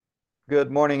Good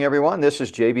morning, everyone. This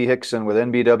is JB Hixson with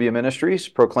NBW Ministries,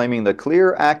 proclaiming the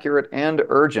clear, accurate, and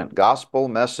urgent gospel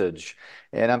message.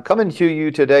 And I'm coming to you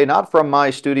today not from my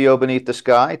studio beneath the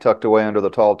sky, tucked away under the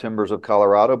tall timbers of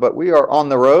Colorado, but we are on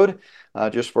the road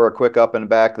just for a quick up and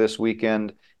back this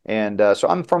weekend. And so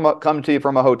I'm coming to you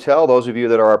from a hotel. Those of you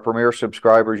that are our premier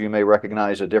subscribers, you may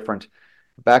recognize a different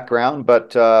background,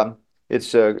 but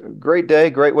it's a great day,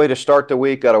 great way to start the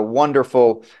week. Got a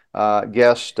wonderful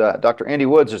guest. Dr. Andy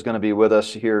Woods is going to be with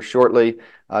us here shortly.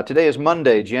 Today is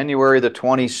Monday, January the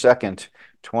 22nd,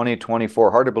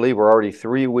 2024. Hard to believe we're already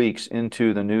 3 weeks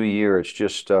into the new year. It's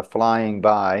just flying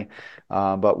by.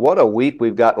 But what a week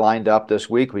we've got lined up this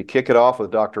week. We kick it off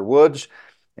with Dr. Woods,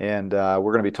 and we're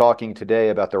going to be talking today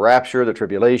about the rapture, the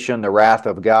tribulation, the wrath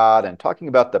of God, and talking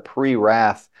about the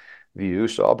pre-wrath view.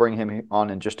 So I'll bring him on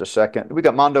in just a second. We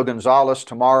got Mondo Gonzalez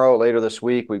tomorrow, later this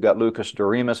week. We've got Lucas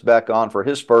Doremus back on for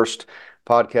his first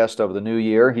podcast of the new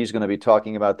year. He's going to be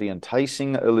talking about the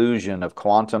enticing illusion of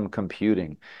quantum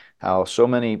computing, how so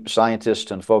many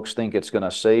scientists and folks think it's going to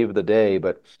save the day,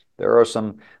 but there are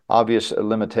some obvious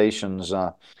limitations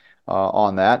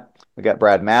on that. We got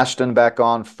Brad Maston back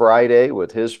on Friday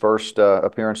with his first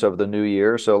appearance of the new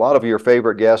year. So a lot of your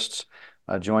favorite guests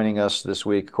joining us this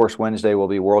week. Of course, Wednesday will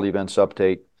be World Events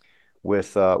Update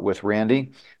with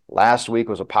Randy. Last week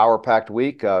was a power-packed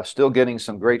week. Still getting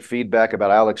some great feedback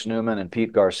about Alex Newman and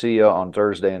Pete Garcia on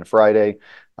Thursday and Friday.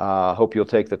 Hope you'll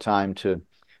take the time to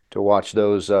watch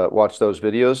those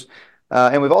videos.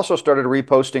 And we've also started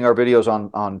reposting our videos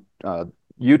on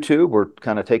YouTube. We're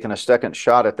kind of taking a second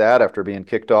shot at that after being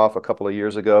kicked off a couple of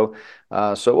years ago.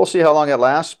 So we'll see how long it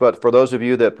lasts. But for those of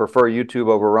you that prefer YouTube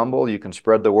over Rumble, you can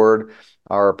spread the word.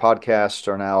 Our podcasts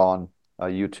are now on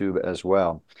YouTube as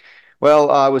well.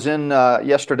 Well, I was in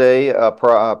yesterday,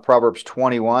 Proverbs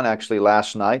 21, actually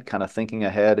last night, kind of thinking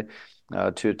ahead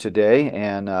to today.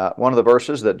 And one of the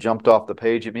verses that jumped off the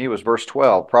page at me was verse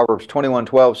 12. Proverbs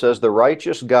 21:12 says, "The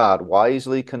righteous God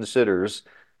wisely considers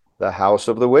the house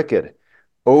of the wicked,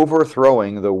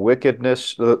 overthrowing the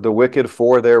wicked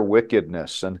for their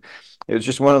wickedness." And it was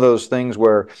just one of those things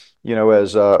where,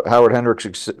 as Howard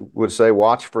Hendricks would say,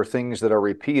 watch for things that are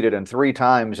repeated. And 3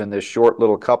 times in this short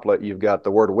little couplet, you've got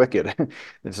the word wicked.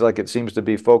 It's like it seems to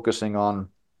be focusing on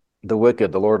the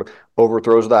wicked. The Lord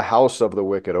overthrows the house of the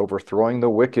wicked, overthrowing the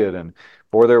wicked and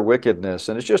for their wickedness.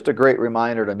 And it's just a great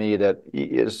reminder to me that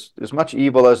as much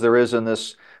evil as there is in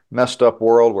this messed up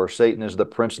world where Satan is the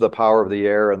prince of the power of the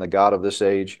air and the god of this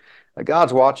age,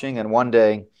 God's watching, and one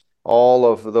day all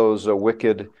of those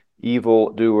wicked evil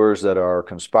doers that are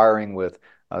conspiring with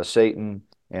Satan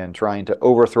and trying to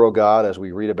overthrow God, as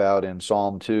we read about in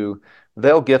Psalm 2,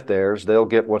 they'll get theirs. They'll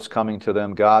get what's coming to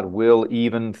them. God will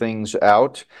even things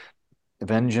out.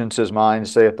 Vengeance is mine,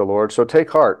 saith the Lord. So take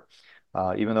heart.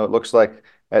 Even though it looks like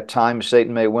at times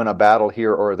Satan may win a battle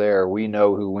here or there, we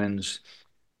know who wins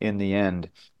in the end.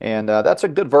 And that's a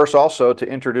good verse also to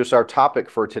introduce our topic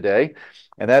for today,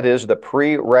 and that is the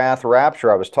pre-wrath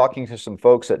rapture. I was talking to some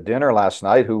folks at dinner last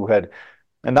night who had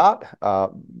not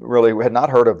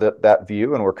heard of that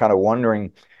view, and were kind of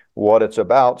wondering what it's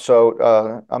about.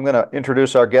 So I'm going to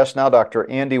introduce our guest now, Dr.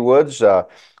 Andy Woods,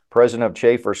 president of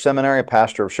Chafer Seminary,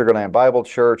 pastor of Sugar Land Bible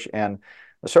Church, and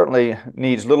certainly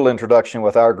needs little introduction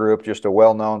with our group, just a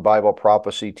well-known Bible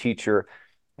prophecy teacher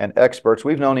and experts.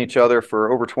 We've known each other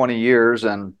for over 20 years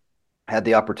and had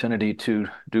the opportunity to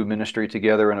do ministry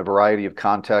together in a variety of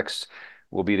contexts.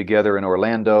 We'll be together in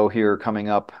Orlando here coming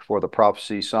up for the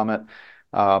Prophecy Summit.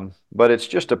 But it's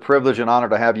just a privilege and honor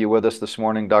to have you with us this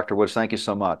morning, Dr. Woods. Thank you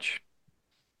so much.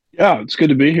 Yeah, it's good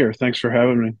to be here. Thanks for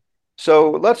having me.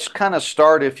 So let's kind of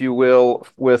start, if you will,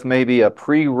 with maybe a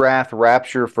pre-wrath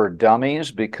rapture for dummies,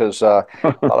 because I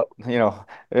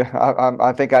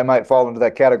think I might fall into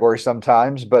that category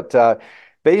sometimes. But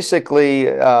basically,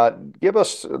 give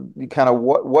us kind of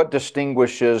what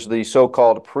distinguishes the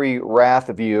so-called pre-wrath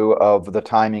view of the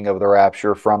timing of the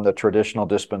rapture from the traditional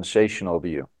dispensational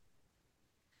view.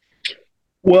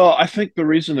 Well, I think the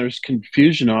reason there's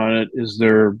confusion on it is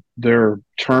their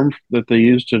term that they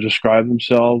use to describe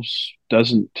themselves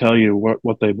doesn't tell you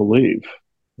what they believe.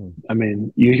 Hmm. I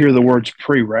mean, you hear the words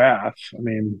pre-wrath. I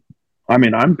mean,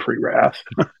 I'm pre-wrath.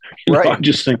 I Right.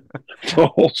 just think the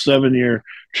whole 7 year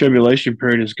tribulation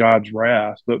period is God's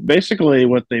wrath. But basically,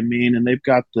 what they mean, and they've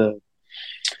got the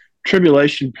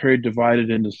tribulation period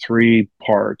divided into 3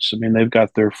 parts. I mean, they've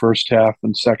got their first half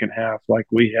and second half, like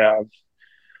we have,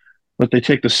 but they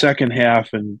take the second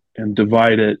half and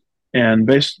divide it. And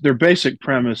their basic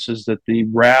premise is that the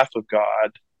wrath of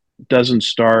God doesn't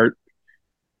start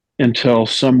until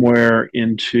somewhere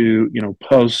into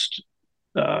post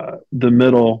the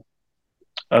middle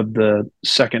of the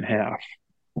second half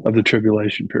of the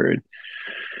tribulation period.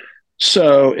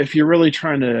 So if you're really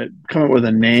trying to come up with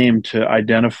a name to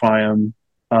identify them,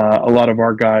 a lot of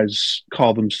our guys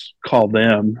call them,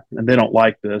 and they don't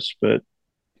like this, but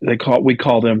we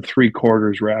call them three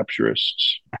quarters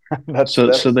rapturists. So so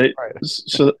That's they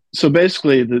right. so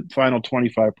basically the final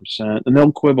 25%, and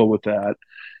they'll quibble with that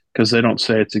because they don't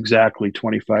say it's exactly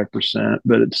 25%,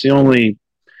 but it's the only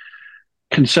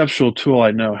conceptual tool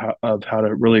I know of how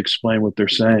to really explain what they're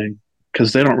saying,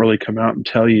 because they don't really come out and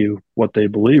tell you what they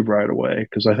believe right away,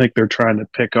 because I think they're trying to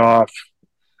pick off,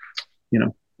 you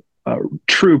know,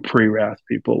 true pre-wrath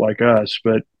people like us,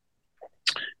 but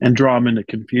and draw them into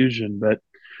confusion. But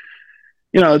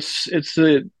it's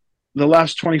the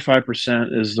last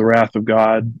 25% is the wrath of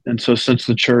God, and so since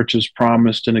the church has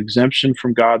promised an exemption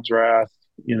from God's wrath,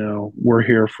 we're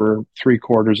here for three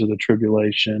quarters of the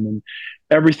tribulation, and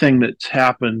everything that's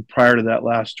happened prior to that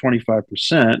last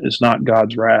 25% is not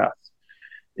God's wrath.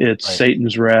 It's Right.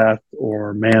 Satan's wrath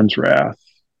or man's wrath,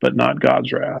 but not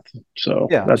God's wrath. So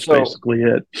Yeah. that's So basically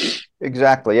it.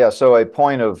 exactly. Yeah. So a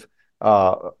point of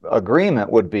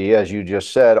agreement would be, as you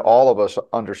just said, all of us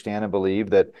understand and believe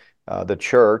that the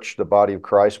church, the body of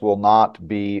Christ, will not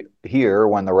be here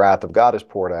when the wrath of God is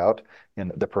poured out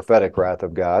in the prophetic wrath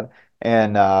of God.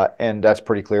 And that's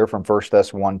pretty clear from First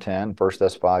Thess 1:10, First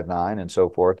Thess 5:9, and so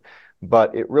forth.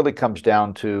 But it really comes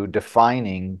down to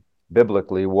defining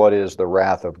biblically what is the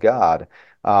wrath of God.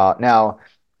 Now,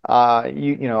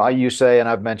 you say, and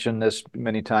I've mentioned this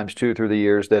many times too through the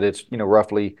years, that it's,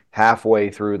 roughly halfway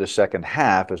through the second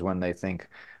half is when they think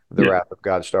the Yeah. wrath of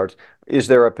God starts. Is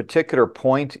there a particular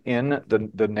point in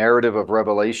the narrative of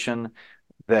Revelation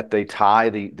that they tie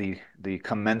the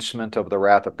commencement of the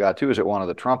wrath of God to? Is it one of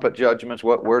the trumpet judgments?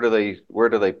 Where do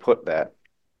they put that?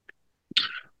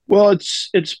 Well,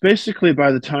 it's basically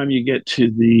by the time you get to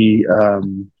the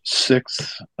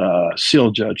sixth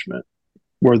seal judgment,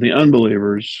 where the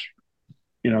unbelievers,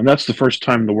 and that's the first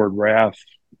time the word wrath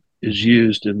is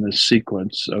used in this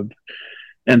sequence of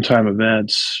end time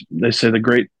events. They say the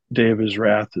great day of his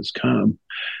wrath has come.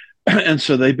 And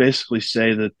so they basically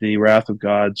say that the wrath of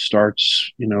God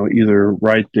starts, either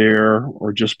right there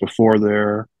or just before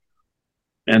there.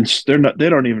 And they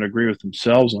don't even agree with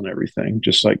themselves on everything,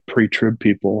 just like pre-trib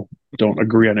people don't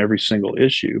agree on every single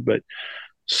issue. But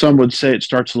some would say it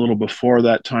starts a little before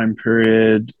that time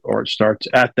period, or it starts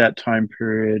at that time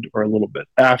period, or a little bit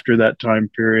after that time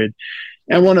period.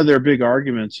 And one of their big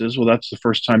arguments is, well, that's the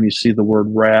first time you see the word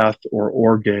wrath or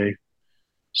orge.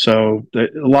 So a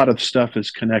lot of stuff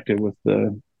is connected with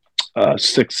the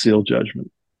sixth seal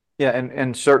judgment. Yeah,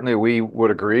 and certainly we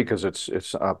would agree, because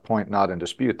it's a point not in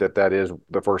dispute, that is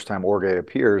the first time Orge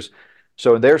appears.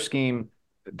 So in their scheme,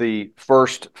 the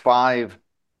first five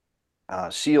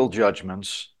seal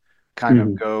judgments kind of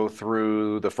Mm-hmm. go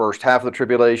through the first half of the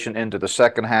tribulation into the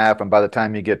second half, and by the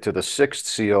time you get to the sixth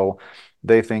seal,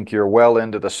 they think you're well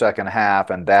into the second half,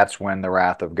 and that's when the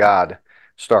wrath of God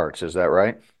starts. Is that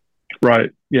right? Right.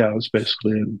 Yeah, it's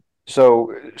basically.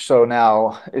 So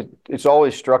now it's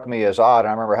always struck me as odd.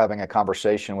 I remember having a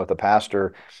conversation with a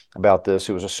pastor about this,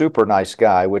 who was a super nice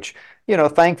guy, which,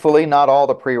 thankfully not all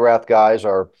the pre-wrath guys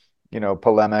are,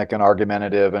 polemic and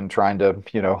argumentative and trying to,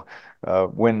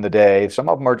 win the day. Some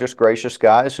of them are just gracious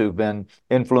guys who've been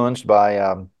influenced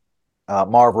by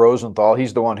Marv Rosenthal.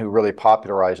 He's the one who really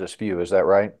popularized this view. Is that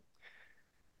right?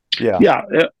 Yeah, Yeah.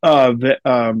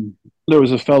 There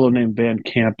was a fellow named Van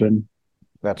Campen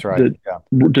that's right. that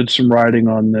Yeah. did some writing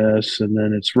on this, and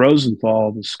then it's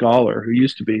Rosenthal, the scholar, who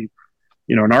used to be,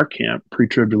 in our camp,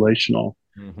 pre-tribulational,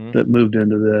 Hmm. that moved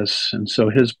into this, and so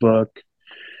his book.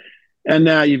 And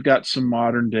now you've got some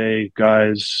modern day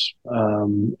guys.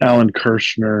 Alan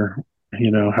Kirshner,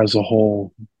 has a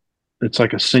whole. It's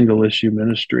like a single issue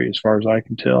ministry, as far as I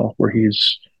can tell, where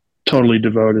he's totally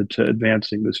devoted to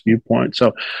advancing this viewpoint.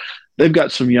 So they've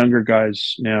got some younger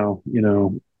guys now,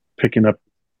 picking up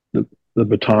the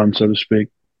baton, so to speak.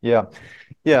 Yeah.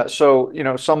 Yeah. So,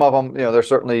 some of them,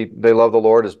 they love the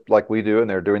Lord as like we do, and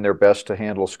they're doing their best to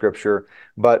handle scripture.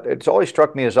 But it's always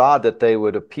struck me as odd that they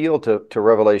would appeal to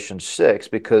Revelation 6,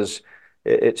 because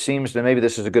it seems that maybe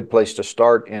this is a good place to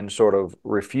start in sort of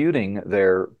refuting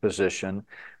their position.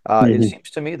 It Mm-hmm. seems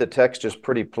to me the text is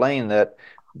pretty plain that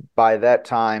by that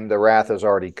time the wrath has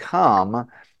already come,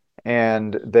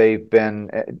 and they've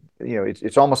been,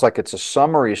 it's almost like it's a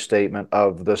summary statement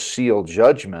of the seal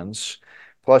judgments.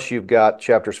 Plus, you've got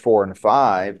chapters 4 and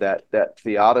 5, that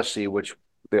theodicy, which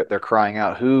they're crying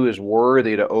out, who is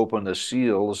worthy to open the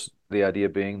seals? The idea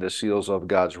being the seals of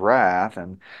God's wrath,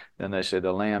 and then they say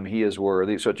the Lamb, he is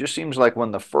worthy. So it just seems like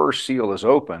when the first seal is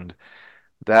opened,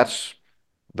 that's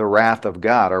the wrath of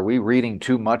God? Are we reading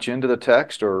too much into the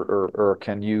text, or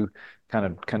can you kind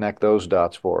of connect those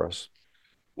dots for us?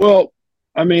 Well,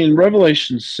 I mean,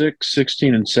 Revelation 6,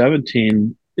 16, and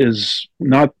 17 is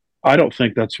not, I don't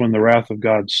think that's when the wrath of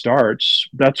God starts.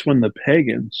 That's when the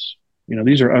pagans,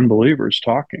 these are unbelievers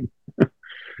talking.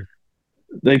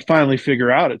 They finally figure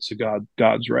out it's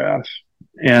God's wrath.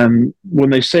 And when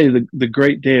they say the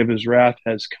great day of his wrath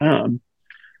has come,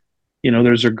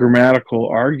 there's a grammatical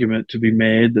argument to be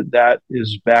made that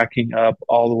is backing up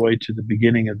all the way to the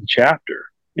beginning of the chapter.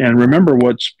 And remember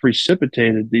what's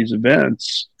precipitated these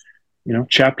events.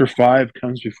 Chapter 5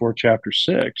 comes before chapter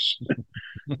 6.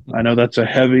 I know that's a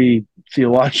heavy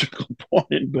theological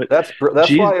point, but That's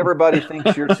Jesus, why everybody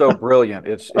thinks you're so brilliant.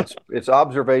 It's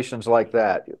observations like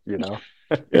that, you know.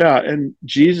 yeah, and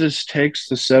Jesus takes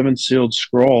the seven sealed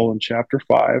scroll in chapter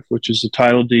 5, which is the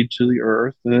title deed to the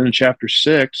earth. And then in chapter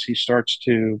 6, he starts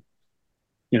to,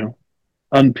 you know,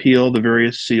 unpeel the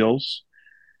various seals.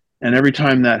 And every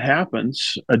time that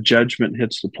happens, a judgment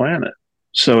hits the planet.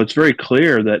 So it's very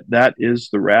clear that that is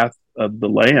the wrath of the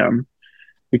Lamb,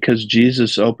 because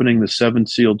Jesus opening the seven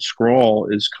sealed scroll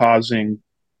is causing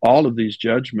all of these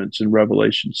judgments in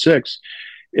Revelation 6.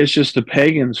 It's just the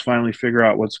pagans finally figure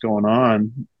out what's going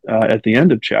on at the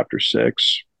end of chapter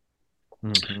 6.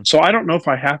 Mm-hmm. So I don't know if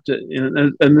I have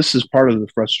to, and this is part of the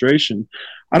frustration,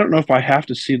 I don't know if I have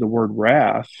to see the word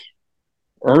wrath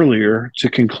earlier to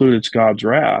conclude it's God's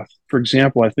wrath. For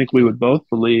example, I think we would both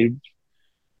believe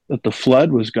that the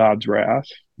flood was God's wrath.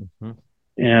 Mm-hmm.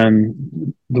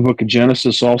 And the book of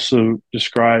Genesis also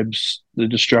describes the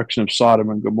destruction of Sodom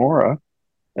and Gomorrah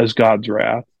as God's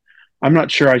wrath. I'm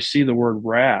not sure I see the word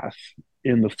wrath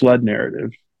in the flood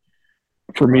narrative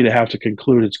for me to have to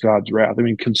conclude it's God's wrath. I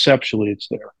mean, conceptually, it's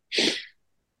there.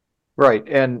 Right.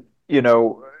 And,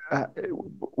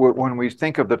 when we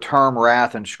think of the term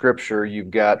wrath in Scripture,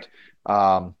 you've got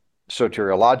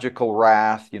soteriological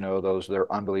wrath, those that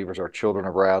are unbelievers are children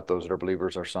of wrath, those that are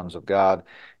believers are sons of God.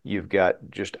 You've got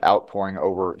just outpouring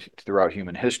over throughout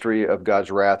human history of God's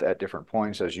wrath at different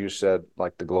points, as you said,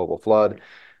 like the global flood.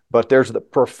 But there's the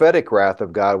prophetic wrath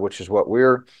of God, which is what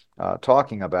we're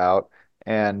talking about.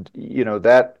 And,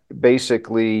 that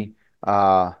basically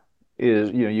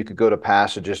is, you could go to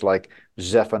passages like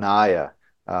Zephaniah,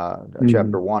 chapter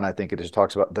Mm-hmm. 1, I think it just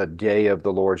talks about the day of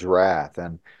the Lord's wrath,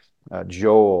 and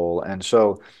Joel. And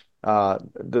so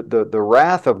the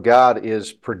wrath of God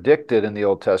is predicted in the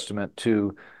Old Testament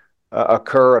to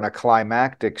occur in a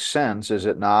climactic sense, is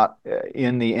it not,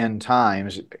 in the end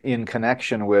times, in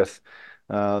connection with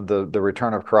the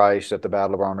return of Christ at the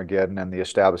Battle of Armageddon and the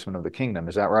establishment of the kingdom.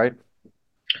 Is that right?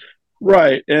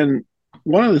 Right. And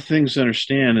one of the things to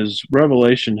understand is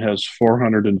Revelation has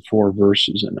 404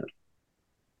 verses in it.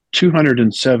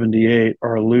 278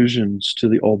 are allusions to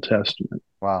the Old Testament.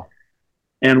 Wow.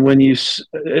 And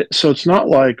so it's not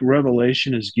like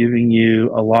Revelation is giving you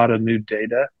a lot of new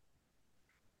data.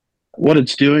 What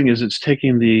it's doing is it's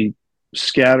taking the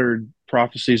scattered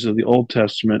prophecies of the Old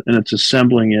Testament and it's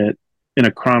assembling it in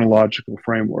a chronological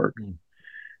framework. Mm.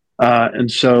 And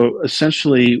so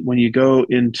essentially, when you go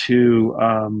into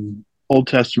Old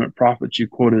Testament prophets, you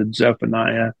quoted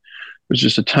Zephaniah. There's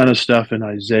just a ton of stuff in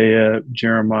Isaiah,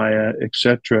 Jeremiah,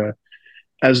 etc.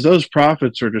 As those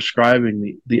prophets are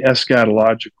describing the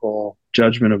eschatological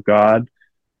judgment of God,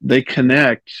 they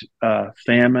connect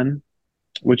famine,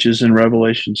 which is in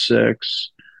Revelation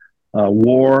 6,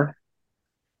 war,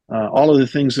 all of the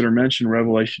things that are mentioned in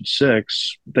Revelation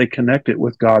 6, they connect it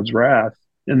with God's wrath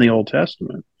in the Old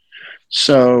Testament.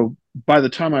 So by the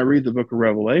time I read the book of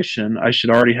Revelation, I should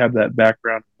already have that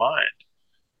background in mind.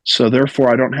 So therefore,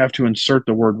 I don't have to insert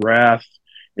the word wrath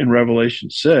in Revelation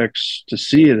 6 to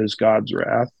see it as God's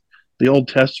wrath. The Old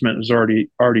Testament has already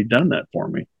done that for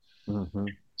me. Mm-hmm.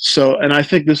 So, and I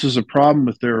think this is a problem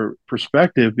with their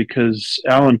perspective because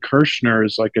Alan Kirshner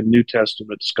is like a New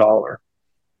Testament scholar.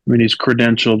 I mean, he's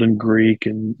credentialed in Greek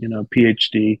and,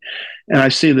 PhD. And I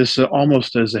see this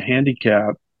almost as a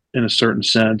handicap in a certain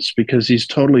sense because he's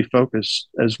totally focused,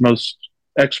 as most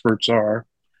experts are.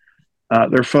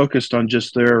 They're focused on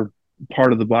just their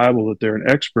part of the Bible that they're an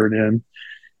expert in.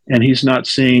 And he's not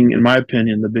seeing, in my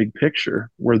opinion, the big picture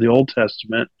where the Old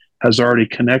Testament has already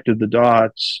connected the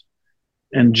dots.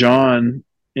 And John,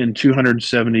 in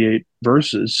 278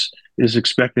 verses, is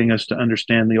expecting us to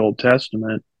understand the Old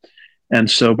Testament. And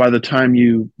so by the time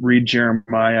you read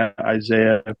Jeremiah,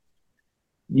 Isaiah,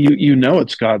 you know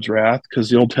it's God's wrath because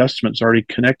the Old Testament's already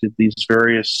connected these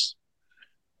various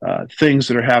things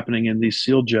that are happening in these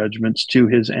seal judgments to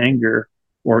his anger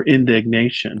or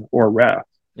indignation or wrath.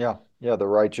 Yeah. Yeah, the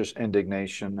righteous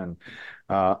indignation and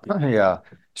yeah.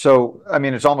 So I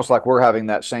mean, it's almost like we're having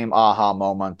that same aha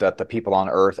moment that the people on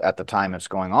Earth at the time it's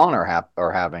going on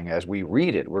are having as we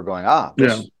read it. We're going, ah, Yeah.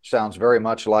 this sounds very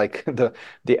much like the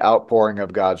outpouring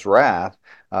of God's wrath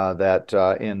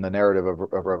that in the narrative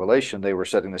of Revelation they were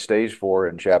setting the stage for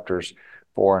in chapters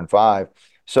 4 and 5.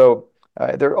 So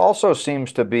there also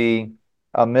seems to be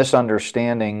a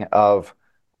misunderstanding of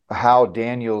how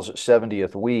Daniel's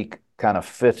 70th week kind of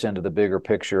fits into the bigger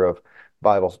picture of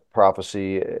Bible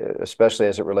prophecy, especially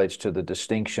as it relates to the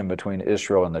distinction between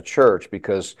Israel and the church,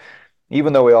 because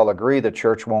even though we all agree the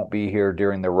church won't be here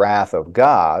during the wrath of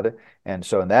God, and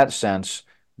so in that sense,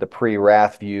 the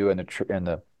pre-wrath view and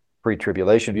the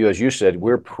pre-tribulation view, as you said,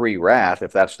 we're pre-wrath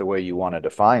if that's the way you want to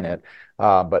define it,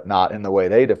 but not in the way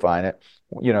they define it.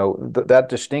 You know, that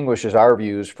distinguishes our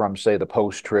views from, say, the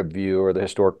post-trib view or the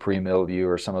historic pre-mill view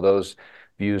or some of those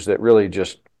views that really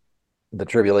just the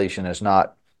tribulation is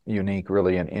not unique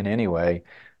really in any way.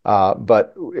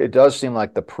 But it does seem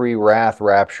like the pre-wrath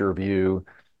rapture view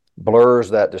blurs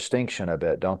that distinction a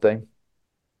bit, don't they?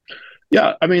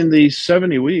 Yeah, I mean the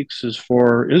 70 weeks is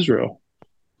for Israel,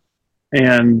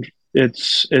 and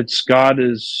it's God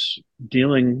is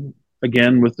dealing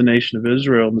again with the nation of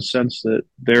Israel in the sense that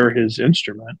they're His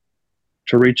instrument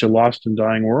to reach a lost and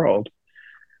dying world.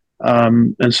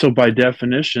 And so, by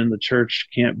definition, the church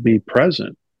can't be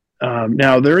present.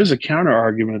 Now, there is a counter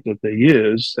argument that they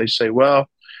use. They say, well,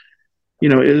 you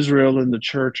know, Israel and the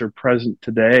church are present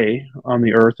today on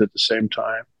the earth at the same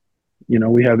time. You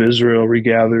know, we have Israel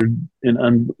regathered in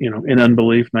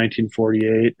unbelief,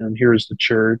 1948, and here's the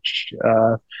church.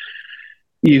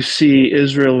 You see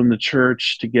Israel and the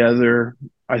church together.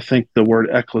 I think the word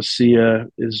ecclesia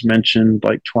is mentioned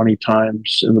like 20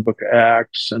 times in the book of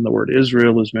Acts, and the word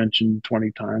Israel is mentioned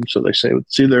 20 times. So they say,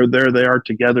 see, there they are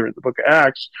together in the book of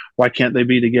Acts. Why can't they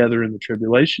be together in the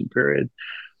tribulation period?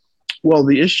 Well,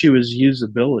 the issue is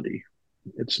usability.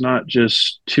 It's not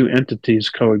just two entities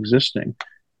coexisting.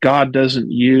 God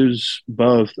doesn't use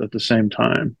both at the same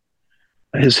time.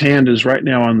 His hand is right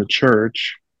now on the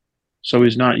church, so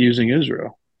he's not using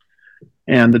Israel.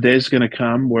 And the day is going to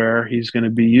come where he's going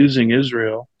to be using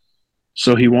Israel,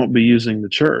 so he won't be using the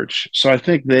church. So I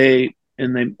think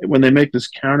when they make this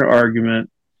counter argument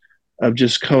of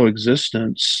just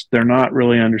coexistence, they're not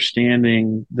really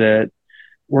understanding that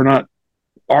we're not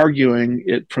arguing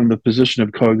it from the position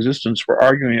of coexistence. We're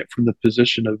arguing it from the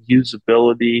position of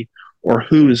usability or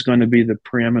who is going to be the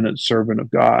preeminent servant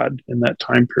of God in that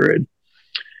time period.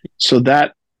 So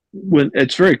that when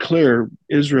it's very clear,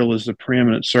 Israel is the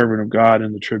preeminent servant of God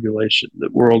in the tribulation. The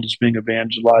world is being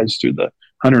evangelized through the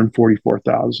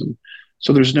 144,000.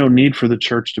 So there's no need for the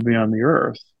church to be on the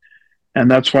earth.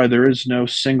 And that's why there is no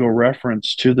single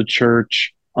reference to the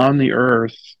church on the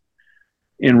earth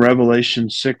in Revelation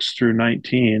 6 through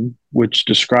 19, which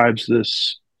describes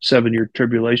this 7 year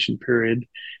tribulation period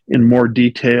in more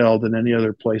detail than any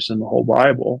other place in the whole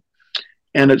Bible.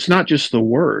 And it's not just the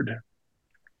word.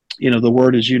 You know, the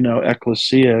word, as you know,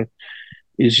 ecclesia,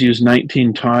 is used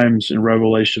 19 times in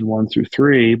Revelation 1 through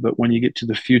 3. But when you get to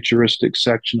the futuristic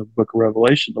section of the book of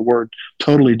Revelation, the word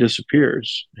totally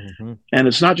disappears. Mm-hmm. And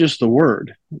it's not just the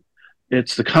word,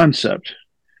 it's the concept,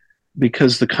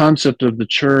 because the concept of the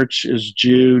church is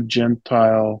Jew,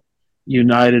 Gentile,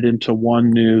 united into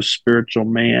one new spiritual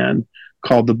man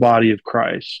called the body of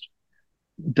Christ.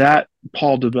 That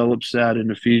Paul develops that in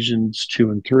Ephesians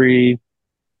 2 and 3,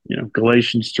 you know,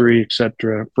 Galatians 3,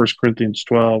 etc., 1 Corinthians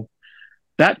 12.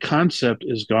 That concept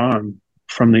is gone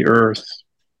from the earth,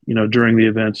 you know, during the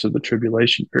events of the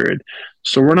tribulation period.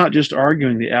 So we're not just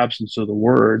arguing the absence of the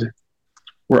word,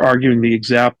 we're arguing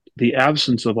the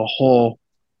absence of a whole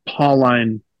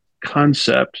Pauline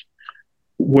concept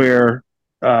where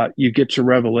you get to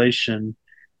Revelation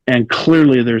and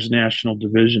clearly there's national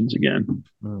divisions again.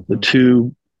 The Mm-hmm.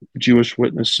 two Jewish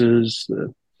witnesses,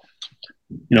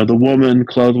 the woman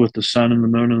clothed with the sun and the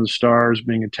moon and the stars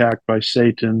being attacked by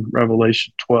Satan,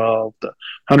 Revelation 12, the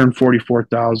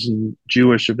 144,000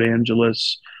 Jewish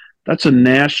evangelists. That's a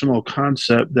national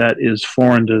concept that is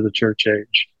foreign to the church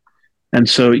age. And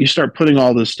so you start putting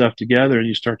all this stuff together and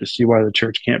you start to see why the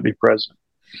church can't be present.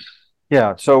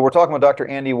 Yeah, so we're talking with Dr.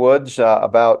 Andy Woods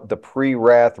about the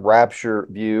pre-wrath rapture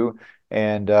view.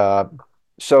 And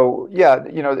so, yeah,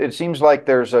 it seems like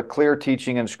there's a clear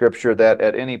teaching in Scripture that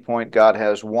at any point God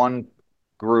has one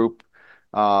group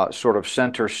sort of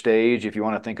center stage, if you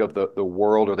want to think of the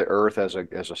world or the earth as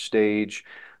a stage.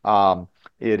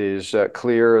 It is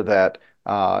clear that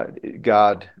Uh,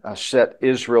 God set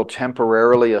Israel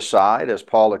temporarily aside, as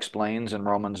Paul explains in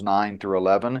Romans 9 through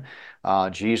 11.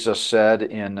 Jesus said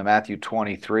in Matthew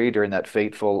 23, during that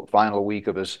fateful final week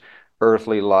of his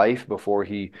earthly life, before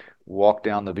he walked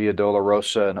down the Via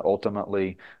Dolorosa and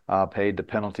ultimately paid the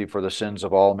penalty for the sins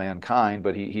of all mankind.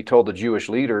 But he told the Jewish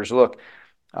leaders, look,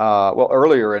 well,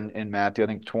 earlier in Matthew, I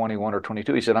think 21 or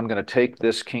 22, he said, I'm going to take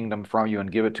this kingdom from you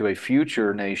and give it to a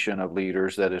future nation of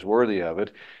leaders that is worthy of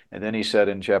it. And then he said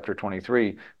in chapter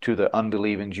 23 to the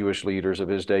unbelieving Jewish leaders of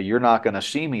his day, you're not going to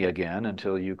see me again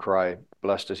until you cry,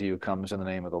 blessed is he who comes in the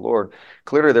name of the Lord.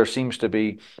 Clearly, there seems to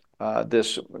be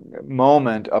this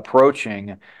moment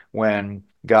approaching when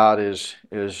God is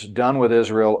done with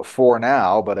Israel for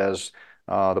now, but as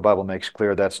the Bible makes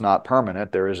clear that's not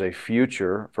permanent. There is a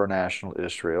future for national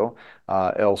Israel.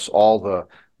 Else, all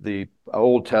the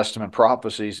Old Testament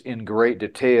prophecies in great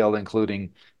detail,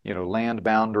 including land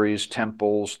boundaries,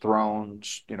 temples,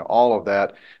 thrones, all of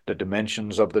that, the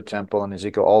dimensions of the temple in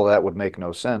Ezekiel, all of that would make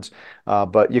no sense.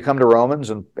 But you come to Romans,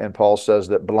 and Paul says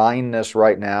that blindness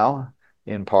right now,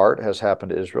 in part, has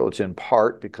happened to Israel. It's in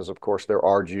part because, of course, there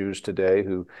are Jews today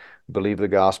who believe the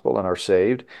gospel and are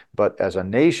saved. But as a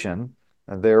nation,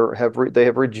 they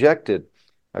have rejected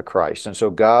Christ. And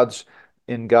so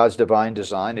in God's divine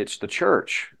design, it's the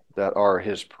church that are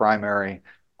his primary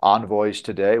envoys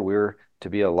today. We're to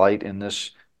be a light in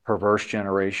this perverse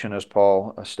generation, as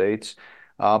Paul states.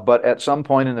 But at some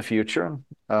point in the future,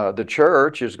 the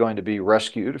church is going to be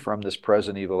rescued from this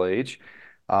present evil age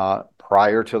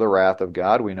prior to the wrath of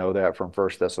God. We know that from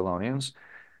First Thessalonians.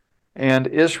 And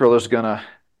Israel is going to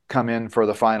come in for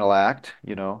the final act.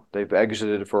 They've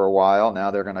exited for a while.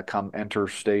 Now they're going to come enter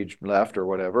stage left or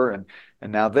whatever. And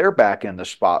now they're back in the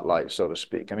spotlight, so to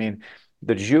speak. I mean,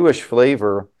 the Jewish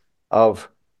flavor of,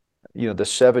 the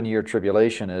 7-year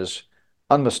tribulation is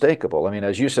unmistakable. I mean,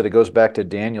 as you said, it goes back to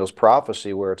Daniel's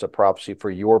prophecy, where it's a prophecy for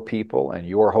your people and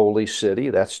your holy city.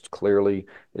 That's clearly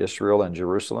Israel and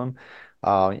Jerusalem.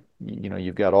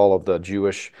 You've got all of the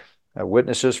Jewish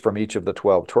witnesses from each of the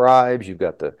 12 tribes. You've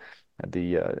got the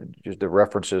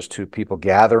references to people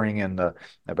gathering in the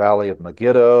Valley of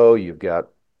Megiddo. You've got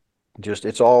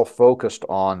it's all focused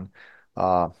on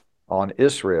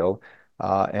Israel,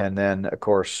 and then of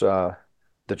course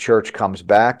the church comes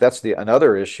back. That's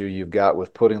another issue you've got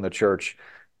with putting the church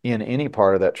in any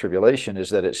part of that tribulation,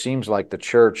 is that it seems like the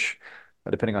church,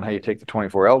 depending on how you take the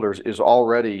 24 elders, has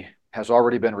already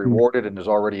been rewarded and is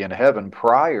already in heaven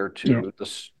prior to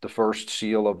the first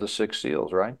seal of the 6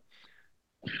 seals, right?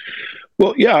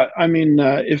 Well, yeah. I mean,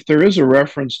 if there is a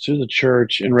reference to the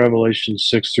church in Revelation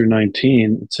 6 through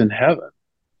 19, it's in heaven.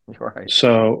 Right.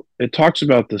 So it talks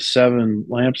about the seven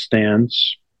lampstands,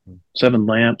 seven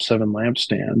lamps, seven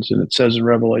lampstands. And it says in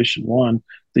Revelation 1,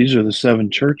 these are the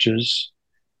seven churches.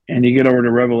 And you get over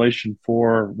to Revelation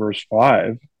 4, verse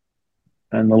 5,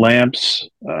 and the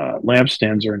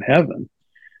lampstands are in heaven.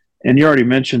 And you already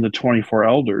mentioned the 24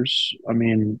 elders. I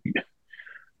mean,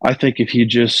 I think if you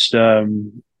just,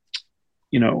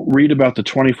 read about the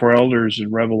 24 elders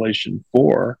in Revelation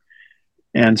 4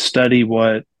 and study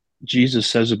what Jesus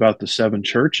says about the seven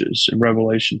churches in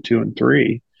Revelation 2 and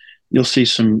 3, you'll see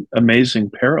some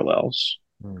amazing parallels.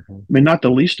 Mm-hmm. I mean, not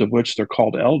the least of which they're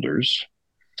called elders.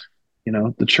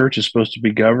 The church is supposed to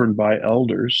be governed by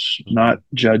elders, not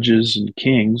judges and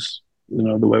kings,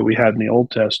 the way we had in the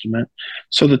Old Testament.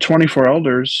 So the 24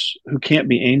 elders, who can't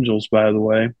be angels, by the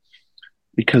way,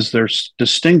 because they're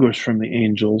distinguished from the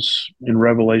angels in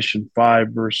Revelation 5,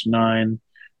 verse 9,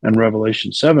 and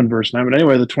Revelation 7, verse 9. But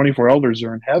anyway, the 24 elders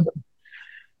are in heaven.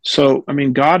 So, I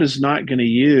mean, God is not going to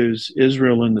use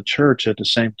Israel and the church at the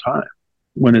same time.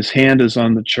 When his hand is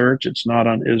on the church, it's not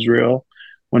on Israel.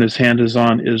 When his hand is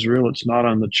on Israel, it's not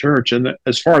on the church. And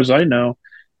as far as I know,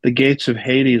 the gates of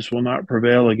Hades will not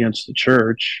prevail against the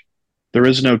church. There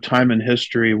is no time in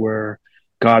history where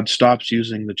God stops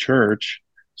using the church.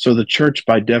 So the church,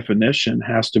 by definition,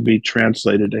 has to be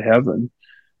translated to heaven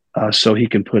so he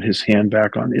can put his hand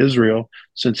back on Israel,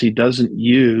 since he doesn't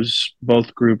use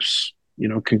both groups,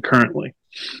 concurrently.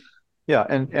 Yeah,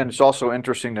 and it's also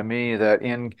interesting to me that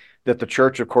the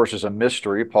church, of course, is a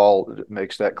mystery. Paul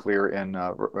makes that clear in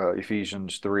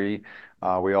Ephesians 3.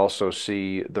 We also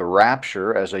see the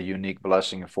rapture as a unique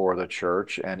blessing for the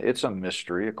church, and it's a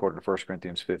mystery, according to 1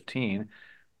 Corinthians 15.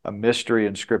 A mystery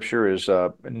in Scripture is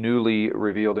newly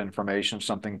revealed information,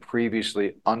 something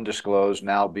previously undisclosed,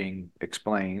 now being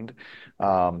explained.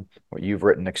 What you've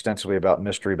written extensively about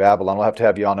Mystery Babylon. We'll have to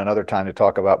have you on another time to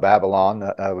talk about Babylon.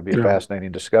 That would be a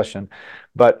fascinating discussion.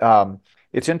 But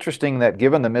it's interesting that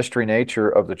given the mystery nature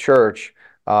of the church,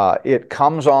 it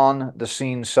comes on the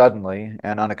scene suddenly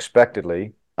and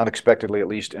unexpectedly, unexpectedly, at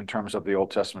least in terms of the Old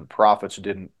Testament prophets,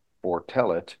 didn't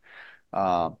foretell it.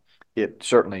 Uh, it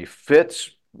certainly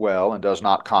fits well and does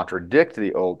not contradict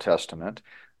the Old Testament.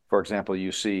 For example,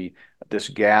 you see this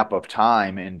gap of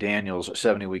time in Daniel's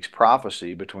 70 weeks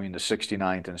prophecy between the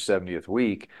 69th and 70th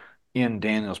week in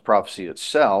Daniel's prophecy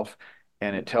itself,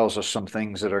 and it tells us some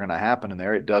things that are going to happen in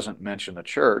there. It doesn't mention the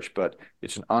church, but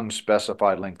it's an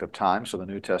unspecified length of time. So the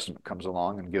New Testament comes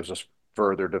along and gives us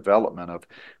further development of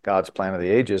God's plan of the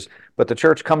ages. But the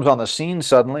church comes on the scene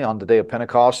suddenly on the day of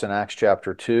Pentecost in Acts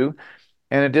chapter 2,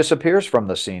 and it disappears from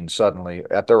the scene suddenly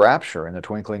at the rapture in the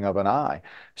twinkling of an eye.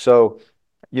 So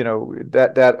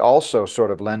that also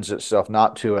sort of lends itself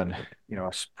not to an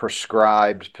a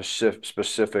prescribed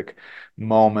specific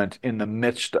moment in the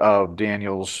midst of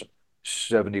Daniel's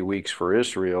 70 weeks for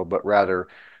Israel, but rather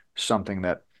something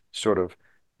that sort of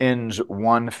ends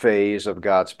one phase of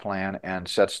God's plan and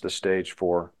sets the stage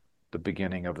for the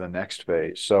beginning of the next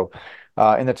phase. So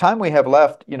in the time we have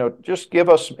left, just give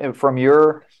us from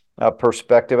your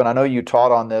perspective, and I know you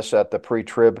taught on this at the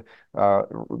pre-trib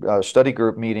study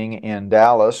group meeting in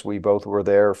Dallas. We both were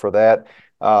there for that.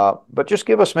 But just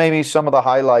give us maybe some of the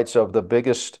highlights of the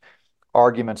biggest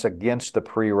arguments against the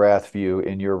pre-wrath view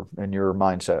in your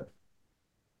mindset.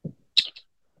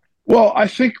 Well, I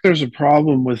think there's a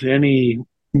problem with any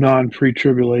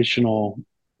non-pre-tribulational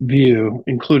view,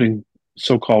 including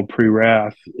so-called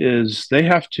pre-wrath, is they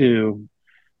have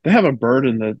a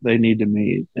burden that they need to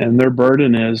meet. And their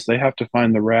burden is they have to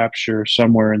find the rapture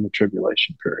somewhere in the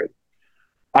tribulation period.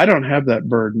 I don't have that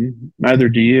burden, neither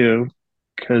do you,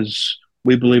 because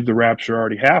we believe the rapture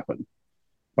already happened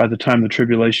by the time the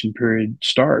tribulation period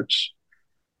starts.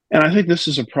 And I think this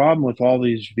is a problem with all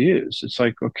these views. It's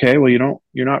like, okay, well,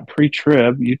 you're not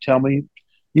pre-trib. You tell me,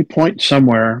 you point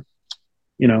somewhere,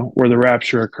 where the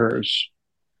rapture occurs.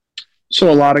 So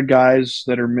a lot of guys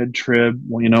that are mid-trib,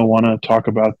 want to talk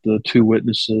about the two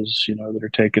witnesses, that are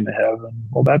taken to heaven.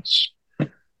 Well, that's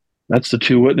the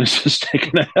two witnesses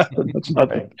taken to heaven.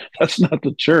 That's not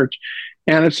the church.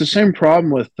 And it's the same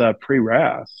problem with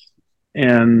pre-wrath.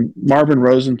 And Marvin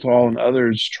Rosenthal and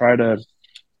others try to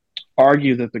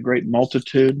argue that the great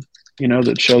multitude,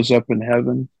 that shows up in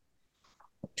heaven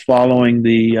following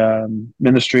the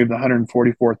ministry of the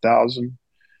 144,000,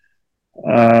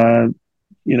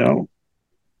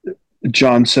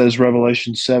 John says,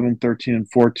 Revelation 7, 13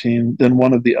 and 14, then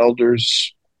one of the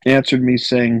elders answered me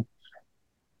saying,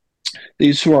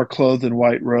 these who are clothed in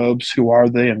white robes, who are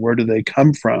they and where do they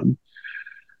come from?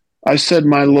 I said,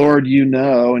 my Lord, you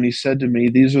know. And he said to me,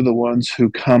 these are the ones who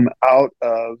come out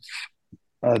of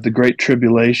the great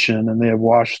tribulation, and they have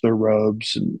washed their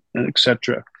robes and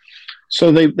etc.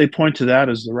 So they point to that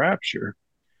as the rapture.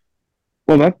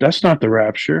 Well, that's not the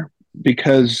rapture,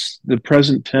 because the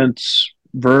present tense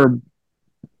verb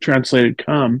translated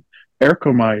come,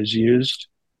 erchomai, is used,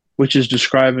 which is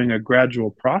describing a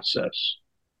gradual process,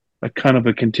 a kind of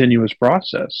a continuous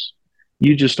process.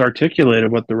 You just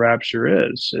articulated what the rapture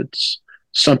is. It's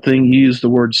something, you use the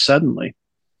word suddenly.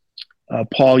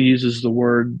 Paul uses the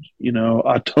word,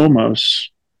 atomos,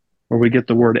 where we get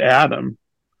the word atom,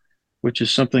 which is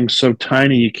something so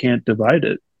tiny you can't divide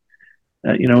it.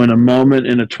 In a moment,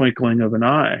 in a twinkling of an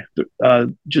eye.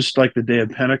 Just like the day of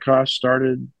Pentecost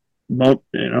started,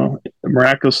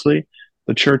 miraculously,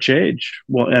 the church age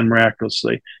will end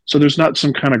miraculously. So there's not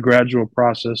some kind of gradual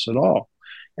process at all.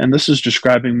 And this is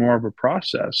describing more of a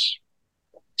process.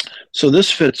 So this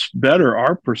fits better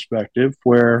our perspective,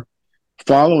 where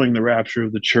following the rapture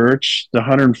of the church, the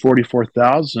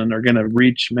 144,000 are going to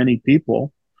reach many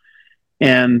people.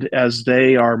 And as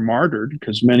they are martyred,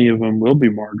 because many of them will be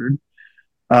martyred,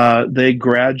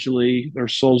 their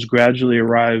souls gradually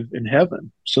arrive in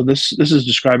heaven. So this is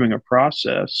describing a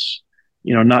process,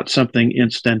 not something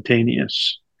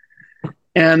instantaneous.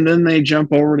 And then they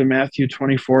jump over to Matthew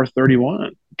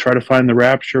 24:31, try to find the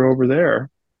rapture over there.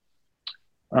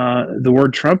 The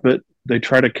word trumpet, they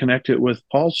try to connect it with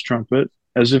Paul's trumpet,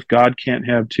 as if God can't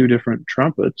have two different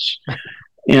trumpets.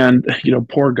 And,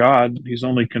 poor God, he's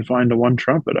only confined to one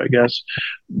trumpet, I guess.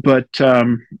 But,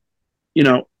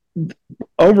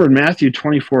 over in Matthew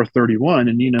 24:31,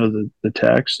 and the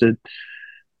text,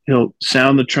 he'll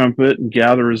sound the trumpet and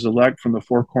gather his elect from the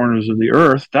four corners of the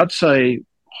earth. That's a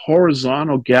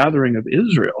horizontal gathering of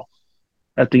Israel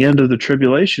at the end of the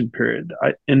tribulation period,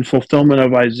 in fulfillment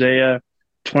of Isaiah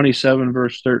 27,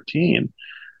 verse 13.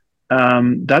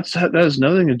 That has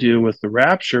nothing to do with the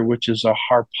rapture, which is a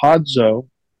harpazo,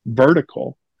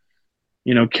 vertical,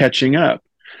 catching up.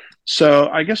 So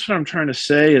I guess what I'm trying to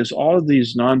say is all of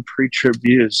these non-pre-trib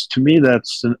views, to me,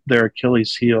 that's their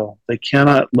Achilles heel. They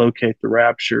cannot locate the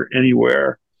rapture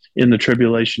anywhere in the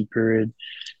tribulation period.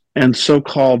 And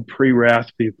so-called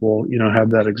pre-wrath people,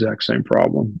 have that exact same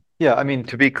problem. Yeah, I mean,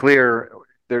 to be clear,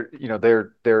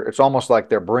 they're it's almost like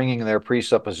they're bringing their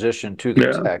presupposition to the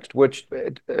Yeah, text, which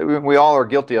we all are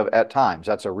guilty of at times.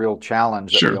 That's a real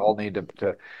challenge that we sure. all need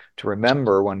to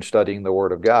remember when studying the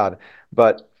Word of God.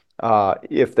 But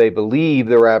if they believe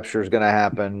the rapture is going to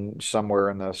happen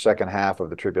somewhere in the second half of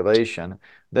the tribulation,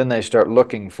 then they start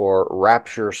looking for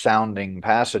rapture sounding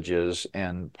passages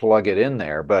and plug it in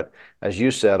there. But as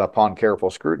you said, upon careful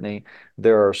scrutiny,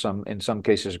 there are some, in some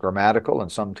cases, grammatical, in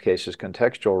some cases,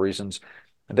 contextual reasons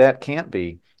that can't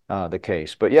be the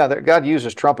case. But yeah, God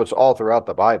uses trumpets all throughout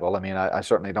the Bible. I mean, I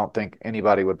certainly don't think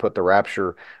anybody would put the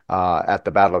rapture at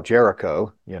the Battle of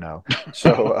Jericho,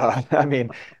 So, I mean,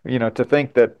 to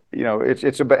think that,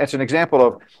 it's an example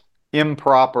of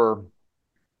improper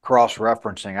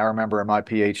cross-referencing. I remember in my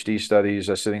PhD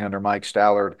studies, sitting under Mike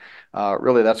Stallard,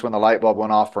 really that's when the light bulb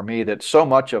went off for me that so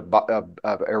much of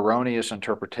erroneous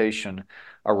interpretation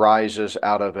arises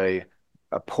out of a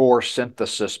poor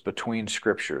synthesis between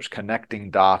scriptures,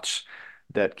 connecting dots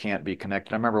that can't be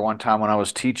connected. I remember one time when I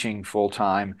was teaching full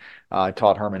time, I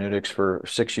taught hermeneutics for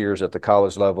 6 years at the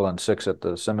college level and 6 at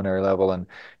the seminary level. And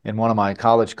in one of my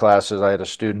college classes, I had a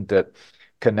student that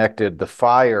connected the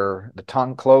fire, the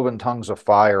cloven tongues of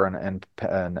fire in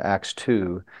Acts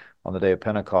 2 on the day of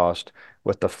Pentecost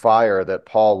with the fire that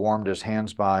Paul warmed his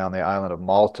hands by on the island of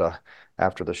Malta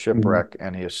after the Mhm. shipwreck.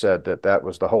 And he said that that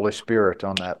was the Holy Spirit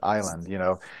on that island.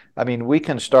 I mean, we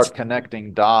can start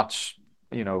connecting dots,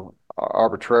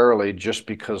 arbitrarily just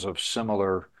because of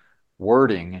similar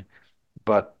wording.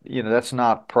 But that's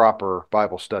not proper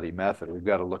Bible study method. We've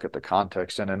got to look at the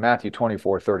context. And in Matthew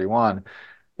 24:31,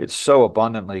 it's so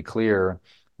abundantly clear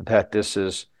that this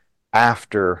is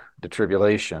after the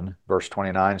tribulation. Verse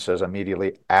 29 says,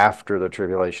 immediately after the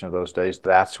tribulation of those days,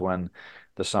 that's when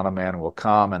the Son of Man will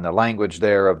come. And the language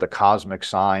there of the cosmic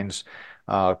signs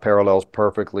parallels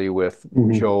perfectly with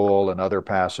Mhm. Joel and other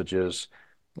passages.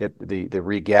 The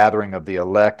regathering of the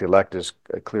elect. Elect is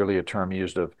clearly a term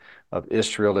used of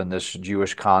Israel in this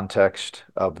Jewish context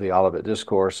of the Olivet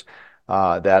Discourse.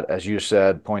 That, as you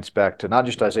said, points back to not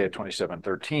just Isaiah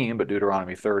 27:13, but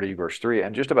Deuteronomy 30, verse 3.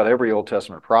 And just about every Old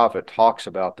Testament prophet talks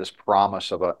about this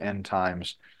promise of an end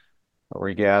times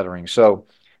regathering. So,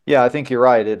 yeah, I think you're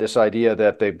right. This idea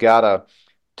that they've got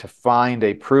to find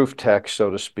a proof text, so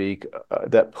to speak,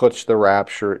 that puts the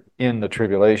rapture in the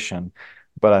tribulation,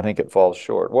 but I think it falls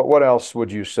short. What else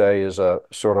would you say is a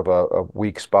sort of a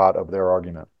weak spot of their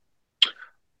argument?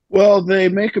 Well, they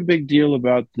make a big deal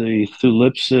about the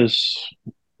thlipsis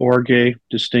orge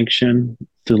distinction.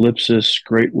 Thlipsis,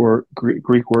 Greek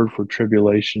word for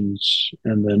tribulations,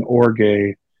 and then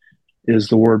orge is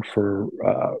the word for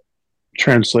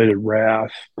translated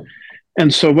wrath.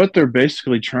 And so, what they're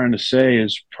basically trying to say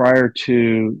is prior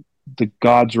to the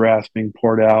God's wrath being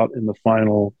poured out in the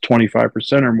final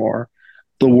 25% or more,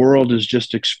 the world is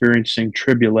just experiencing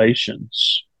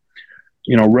tribulations.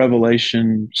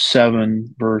 Revelation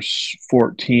 7, verse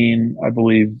 14, I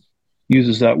believe,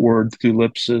 uses that word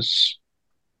thlipsis.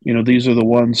 These are the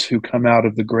ones who come out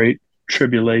of the great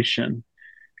tribulation.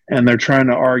 And they're trying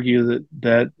to argue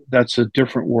that's a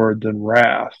different word than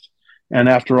wrath. And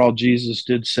after all, Jesus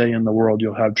did say in the world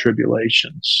you'll have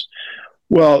tribulations.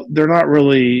 Well, they're not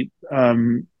really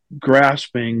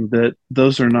grasping that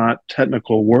those are not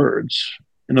technical words.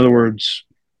 In other words,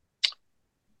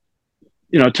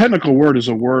 a technical word is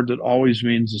a word that always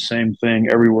means the same thing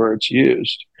everywhere it's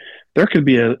used. There could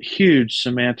be a huge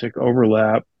semantic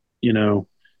overlap, you know,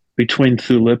 between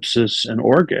thlipsis and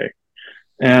orge.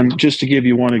 And just to give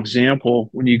you one example,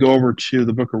 when you go over to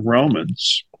the book of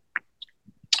Romans,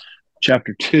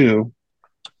 chapter 2,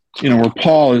 where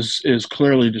Paul is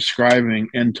clearly describing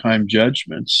end time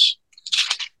judgments,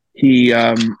 he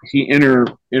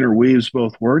interweaves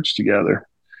both words together.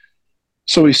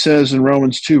 So he says in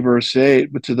Romans 2, verse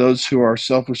 8, but to those who are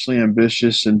selfishly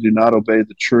ambitious and do not obey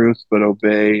the truth, but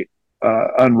obey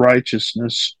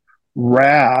unrighteousness,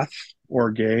 wrath,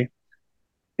 orge,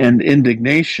 and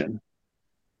indignation.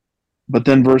 But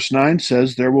then verse 9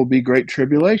 says there will be great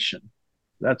tribulation.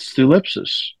 That's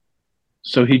thlipsis.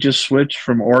 So he just switched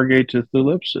from orge to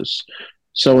thlipsis.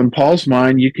 So in Paul's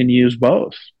mind, you can use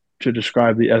both to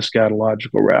describe the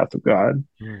eschatological wrath of God.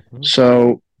 Mhm.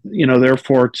 So,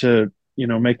 therefore, to,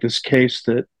 make this case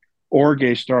that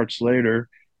orge starts later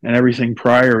and everything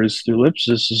prior is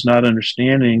thlipsis is not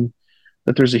understanding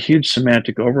that there's a huge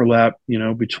semantic overlap,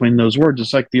 between those words.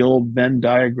 It's like the old Venn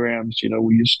diagrams,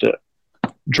 we used to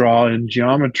draw in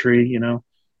geometry,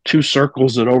 two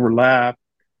circles that overlap,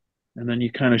 and then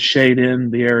you kind of shade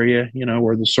in the area,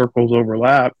 where the circles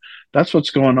overlap. That's what's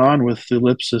going on with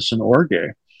thlipsis and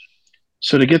orge.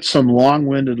 So to get some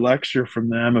long-winded lecture from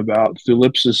them about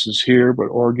thlipsis is here, but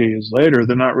orge is later,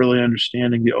 they're not really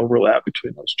understanding the overlap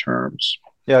between those terms.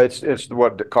 Yeah, it's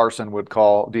what Carson would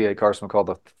call D.A. Carson would call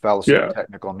the fallacy of Yeah,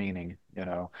 technical meaning,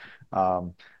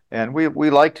 Um, and we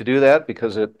like to do that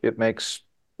because it makes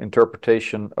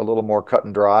interpretation a little more cut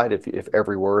and dried if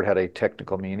every word had a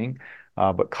technical meaning.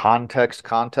 But context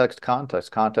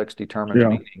determines yeah.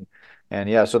 meaning. And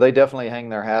yeah, so they definitely hang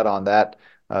their hat on that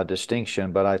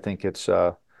distinction, but I think it's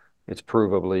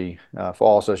provably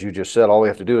false, as you just said. All we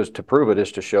have to do is to prove it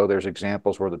is to show there's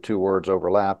examples where the two words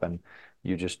overlap, and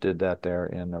you just did that there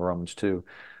in the Romans 2.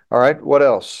 All right, what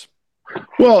else?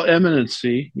 Well,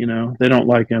 eminency, they don't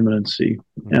like eminency.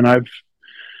 And Mhm.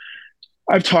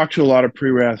 I've talked to a lot of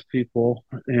pre-wrath people,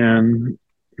 and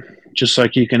just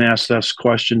like you can ask this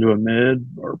question to a mid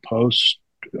or post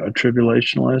a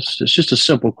tribulationalist, it's just a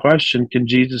simple question: can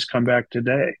Jesus come back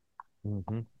today?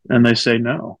 Mhm. And they say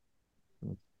no.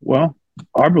 Well,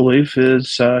 our belief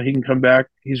is he can come back.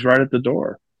 He's right at the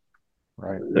door.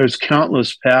 Right. There's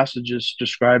countless passages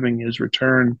describing his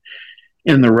return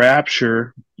in the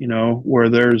rapture, where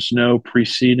there's no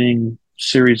preceding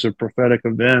series of prophetic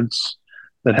events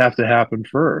that have to happen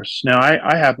first. Now,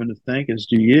 I happen to think, as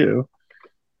do you,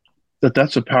 that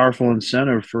that's a powerful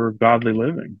incentive for godly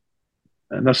living.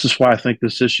 And this is why I think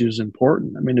this issue is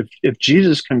important. I mean, if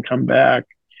Jesus can come back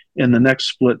in the next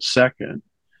split second,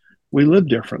 we live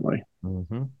differently.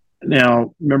 Mhm.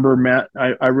 Now, remember, Matt,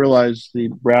 I realize the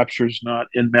rapture is not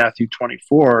in Matthew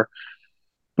 24,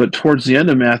 but towards the end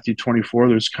of Matthew 24,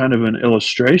 there's kind of an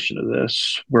illustration of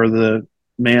this where the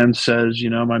man says,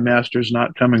 my master's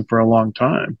not coming for a long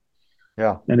time.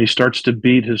 Yeah. And he starts to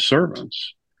beat his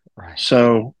servants. Right.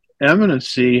 So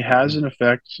eminency has an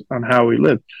effect on how we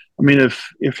live. I mean,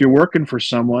 if you're working for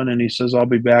someone and he says, I'll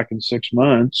be back in 6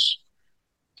 months,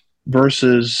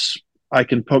 versus I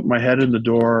can poke my head in the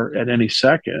door at any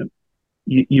second,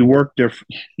 you work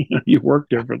different. You work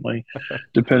differently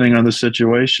depending on the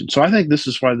situation. So I think this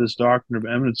is why this doctrine of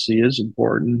eminency is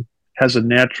important, has a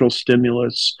natural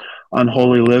stimulus on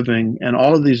holy living, and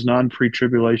all of these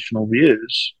non-pre-tribulational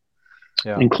views,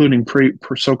 Yeah. including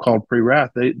so-called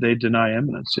pre-wrath, they deny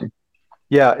eminency.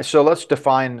 Yeah, so let's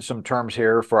define some terms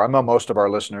here for I know most of our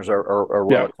listeners are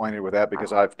well Yeah. acquainted with that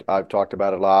because I've talked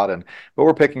about it a lot, and but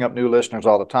we're picking up new listeners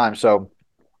all the time. So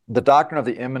the doctrine of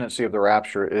the imminency of the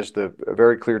rapture is the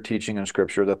very clear teaching in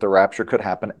Scripture that the rapture could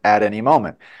happen at any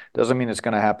moment. Doesn't mean it's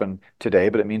going to happen today,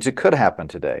 but it means it could happen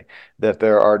today. That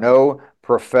there are no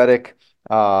prophetic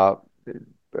uh,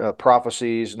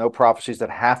 prophecies, no prophecies that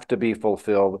have to be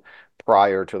fulfilled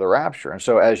prior to the rapture. And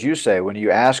so, as you say, when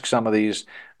you ask some of these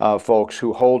folks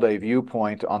who hold a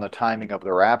viewpoint on the timing of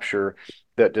the rapture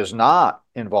that does not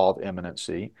involve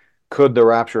imminency, could the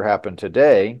rapture happen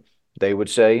today? They would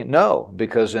say no,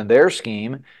 because in their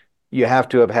scheme, you have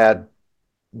to have had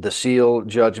the seal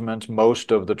judgments,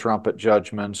 most of the trumpet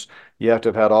judgments. You have to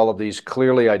have had all of these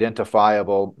clearly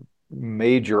identifiable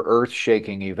major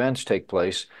earth-shaking events take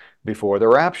place before the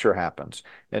rapture happens.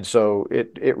 And so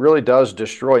it really does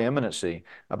destroy imminency.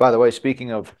 By the way,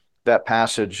 speaking of that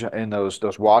passage in those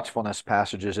watchfulness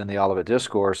passages in the Olivet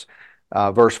Discourse,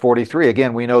 verse 43,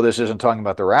 again, we know this isn't talking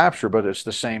about the rapture, but it's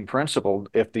the same principle.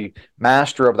 If the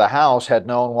master of the house had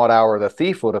known what hour the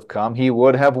thief would have come, he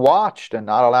would have watched and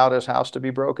not allowed his house to be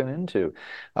broken into.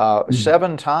 Mm.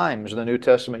 7 times the New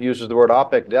Testament uses the word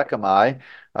opekdekemai.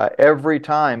 Every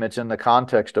time it's in the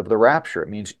context of the rapture. It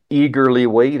means eagerly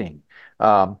waiting.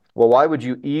 Well, why would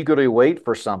you eagerly wait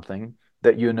for something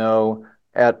that you know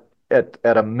at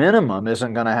a minimum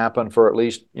isn't going to happen for at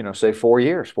least, say 4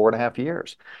 years, 4.5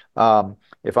 years?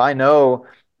 If I know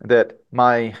that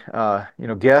my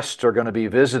guests are going to be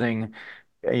visiting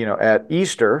at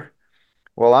Easter,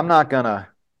 well, I'm not going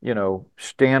to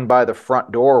stand by the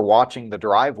front door watching the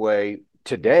driveway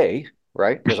today,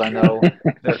 right? Because I know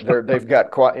that they've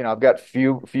got quite, I've got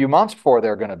few months before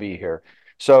they're going to be here.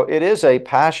 So it is a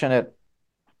passionate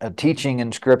teaching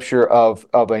in Scripture of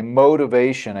a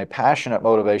motivation, a passionate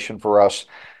motivation for us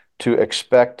to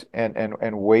expect and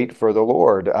wait for the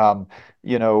Lord.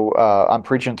 I'm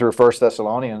preaching through First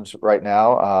Thessalonians right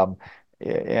now,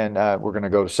 and we're going to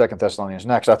go to Second Thessalonians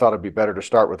next. I thought it'd be better to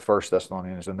start with First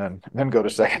Thessalonians and then go to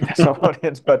Second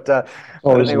Thessalonians. But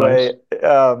Always nice.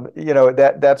 anyway,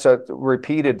 that's a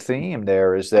repeated theme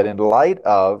there. Is that in light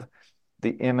of the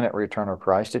imminent return of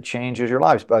Christ, it changes your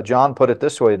lives. John put it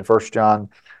this way in First John.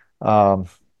 Um,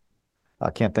 I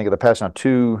can't think of the passage now.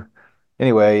 Two,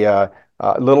 anyway,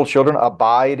 little children,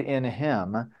 abide in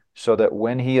him, so that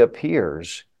when he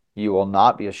appears, you will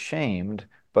not be ashamed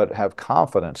but have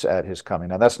confidence at his coming.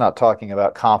 Now, that's not talking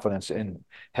about confidence in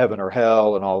heaven or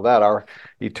hell and all that. Our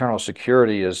eternal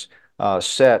security is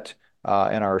set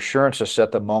and our assurance is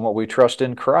set the moment we trust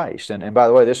in Christ. And by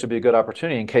the way, this would be a good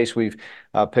opportunity in case we've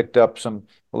picked up some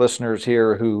listeners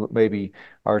here who maybe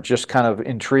are just kind of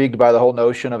intrigued by the whole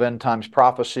notion of end times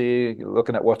prophecy,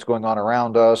 looking at what's going on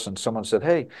around us, and someone said,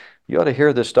 "Hey, you ought to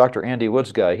hear this Dr. Andy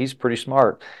Woods guy. He's pretty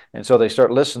smart." And so they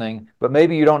start listening, but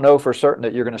maybe you don't know for certain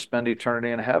that you're going to spend eternity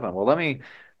in heaven. Well, let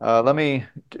me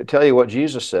tell you what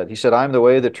Jesus said. He said, "I'm the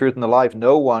way, the truth, and the life.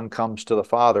 No one comes to the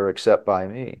Father except by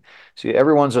me." See,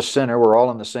 everyone's a sinner. We're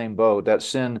all in the same boat. That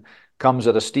sin comes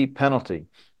at a steep penalty.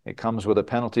 It comes with a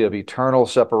penalty of eternal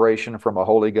separation from a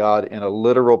holy God in a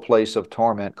literal place of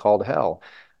torment called hell.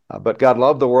 But God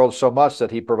loved the world so much that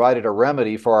he provided a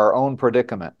remedy for our own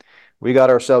predicament. We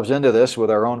got ourselves into this with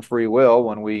our own free will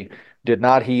when we did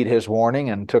not heed his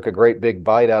warning and took a great big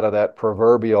bite out of that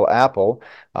proverbial apple,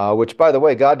 which, by the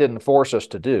way, God didn't force us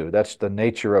to do. That's the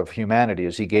nature of humanity,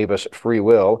 is he gave us free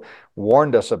will,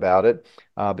 warned us about it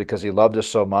because he loved us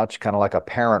so much, kind of like a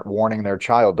parent warning their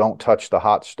child, don't touch the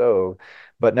hot stove.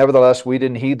 But nevertheless, we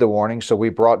didn't heed the warning, so we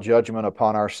brought judgment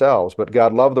upon ourselves. But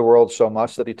God loved the world so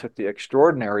much that he took the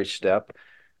extraordinary step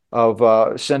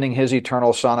of sending his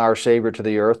eternal Son, our Savior, to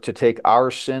the earth to take our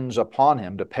sins upon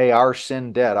him, to pay our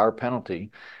sin debt, our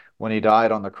penalty, when he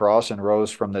died on the cross and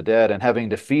rose from the dead. And having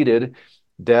defeated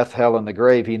death, hell, and the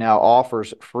grave, he now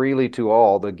offers freely to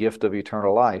all the gift of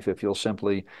eternal life if you'll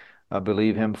simply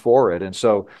believe him for it. And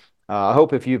so I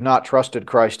hope if you've not trusted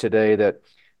Christ today, that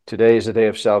today is the day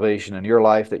of salvation in your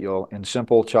life, that you'll, in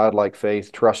simple childlike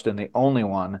faith, trust in the only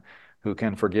one who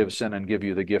can forgive sin and give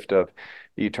you the gift of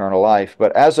eternal life.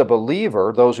 But as a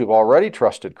believer, those who've already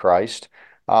trusted Christ,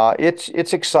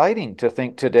 it's exciting to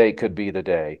think today could be the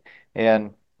day.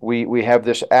 And we have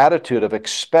this attitude of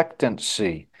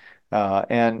expectancy.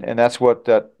 And that's what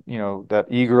that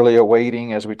eagerly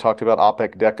awaiting, as we talked about,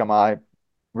 opec decami,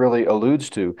 really alludes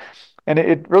to. And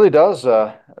it really does,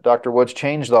 Dr. Woods,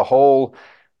 change the whole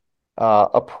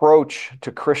approach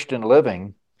to Christian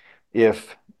living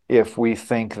if we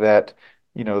think that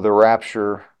the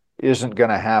rapture isn't going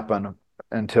to happen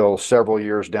until several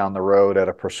years down the road at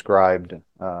a prescribed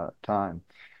time.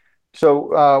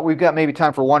 So we've got maybe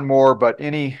time for one more, but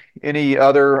any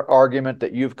other argument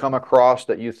that you've come across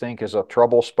that you think is a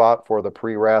trouble spot for the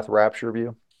pre-wrath rapture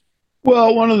view?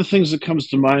 Well, one of the things that comes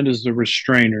to mind is the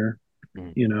restrainer.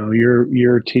 Mm.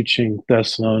 You're teaching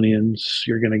Thessalonians.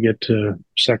 You're going to get to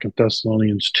Second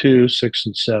Thessalonians 2, 6,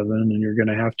 and 7, and you're going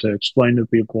to have to explain to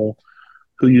people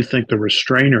who you think the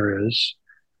restrainer is.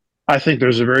 I think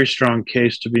there's a very strong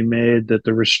case to be made that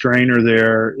the restrainer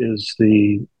there is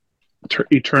the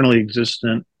eternally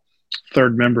existent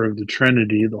third member of the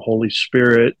Trinity, the Holy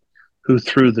Spirit, who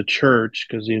through the church,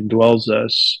 because he indwells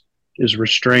us, is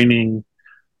restraining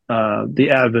the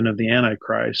advent of the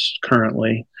Antichrist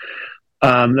currently.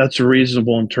 That's a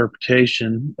reasonable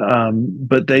interpretation,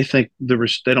 but they think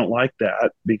they don't like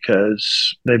that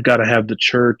because they've got to have the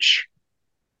church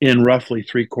in roughly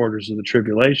 3/4 of the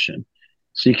tribulation.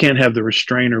 So you can't have the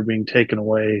restrainer being taken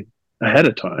away ahead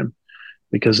of time,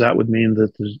 because that would mean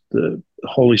that the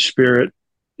Holy Spirit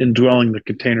indwelling the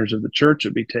containers of the church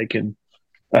would be taken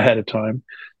ahead of time.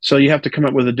 So you have to come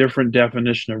up with a different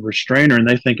definition of restrainer, and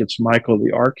they think it's Michael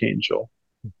the archangel.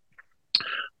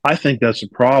 I think that's a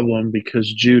problem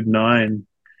because Jude 9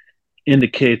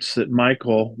 indicates that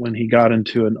Michael, when he got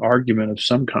into an argument of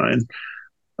some kind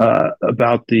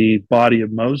about the body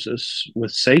of Moses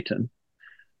with Satan,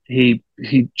 he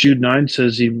Jude 9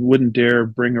 says he wouldn't dare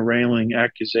bring a railing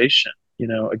accusation,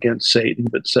 against Satan,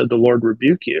 but said, "The Lord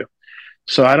rebuke you."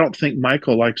 So I don't think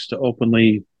Michael likes to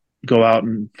openly go out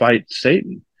and fight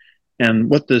Satan. And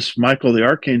what this Michael the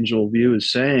Archangel view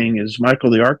is saying is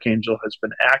Michael the Archangel has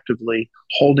been actively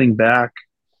holding back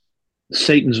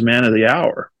Satan's man of the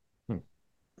hour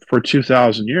for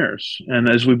 2,000 years. And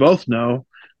as we both know,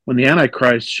 when the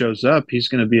Antichrist shows up, he's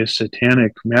going to be a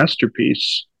satanic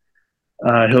masterpiece.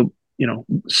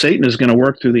 Satan is going to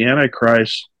work through the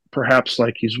Antichrist perhaps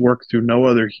like he's worked through no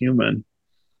other human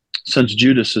since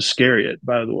Judas Iscariot,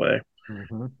 by the way.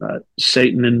 Mm-hmm.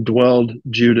 Satan indwelled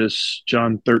Judas.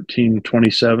 John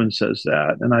 13:27 says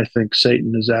that. And I think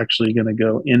Satan is actually going to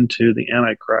go into the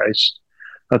Antichrist.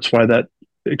 That's why that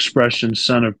expression,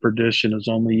 son of perdition, is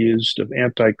only used of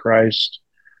Antichrist,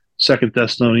 2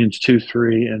 Thessalonians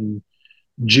 2:3, and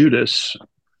Judas,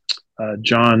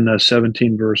 John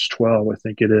 17, verse 12, I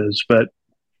think it is. But,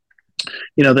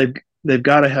 they've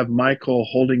got to have Michael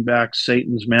holding back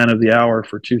Satan's man of the hour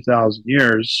for 2,000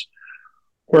 years.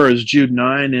 Whereas Jude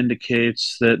 9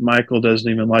 indicates that Michael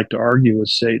doesn't even like to argue with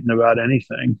Satan about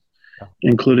anything.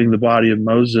 including the body of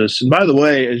Moses. And by the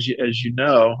way, as you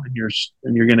know,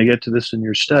 and you're going to get to this in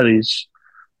your studies,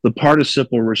 the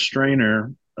participle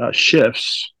restrainer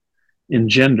shifts in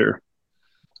gender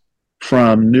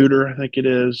from neuter, I think it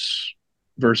is,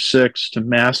 verse 6, to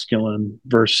masculine,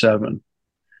 verse 7.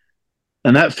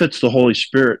 And that fits the Holy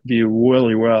Spirit view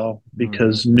really well Hmm.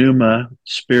 because pneuma,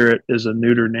 spirit, is a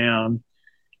neuter noun.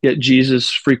 Yet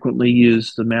Jesus frequently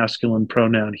used the masculine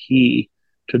pronoun he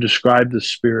to describe the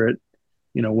Spirit.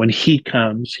 You know, when he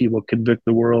comes, he will convict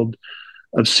the world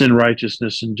of sin,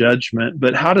 righteousness, and judgment.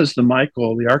 But how does the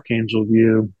Michael, the archangel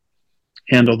view,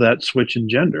 handle that switch in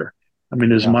gender? I mean,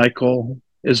 Yeah.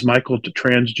 is Michael to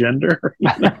transgender?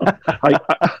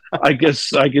 I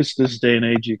guess this day and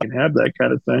age you can have that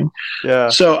kind of thing. Yeah.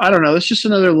 So I don't know. It's just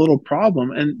another little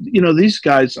problem. And you know, these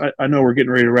guys. I know we're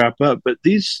getting ready to wrap up, but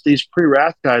these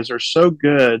pre-wrath guys are so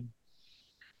good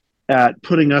at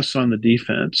putting us on the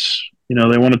defense. You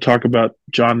know, they want to talk about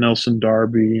John Nelson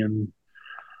Darby,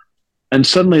 and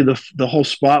suddenly the whole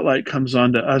spotlight comes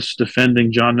onto us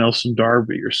defending John Nelson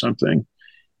Darby or something.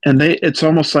 And it's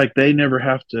almost like they never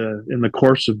have to, in the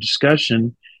course of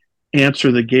discussion,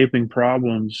 answer the gaping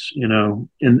problems, you know,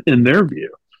 in their view.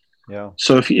 Yeah.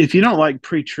 So if you don't like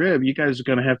pre-trib, you guys are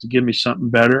going to have to give me something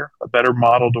better, a better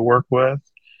model to work with.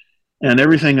 And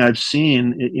everything I've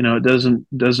seen, you know, it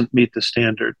doesn't meet the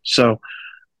standard. So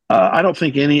I don't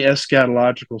think any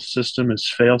eschatological system is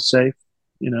fail safe.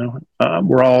 You know,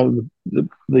 we're all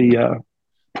the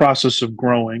process of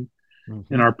growing in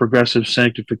Hmm. our progressive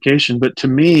sanctification. But to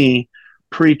me,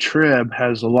 pre-trib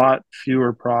has a lot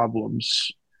fewer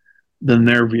problems than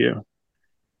their view.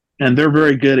 And they're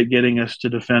very good at getting us to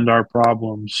defend our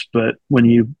problems. But when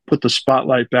you put the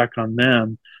spotlight back on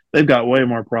them, they've got way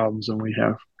more problems than we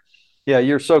have. Yeah,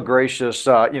 you're so gracious.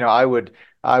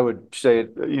 I would say,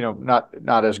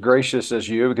 not as gracious as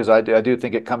you, because I do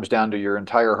think it comes down to your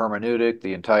entire hermeneutic,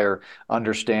 the entire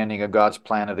understanding of God's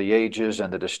plan of the ages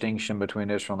and the distinction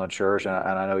between Israel and the church. And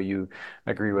I know you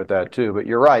agree with that too. But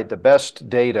you're right. The best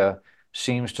data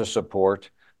seems to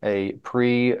support a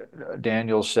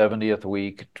pre-Daniel 70th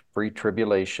week,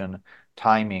 pre-tribulation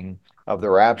timing of the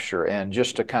rapture. And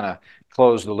just to kind of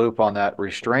close the loop on that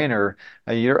restrainer,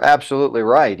 you're absolutely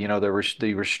right. You know, the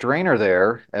restrainer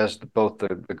there, as both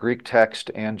the Greek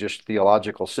text and just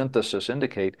theological synthesis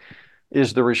indicate,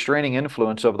 is the restraining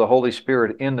influence of the Holy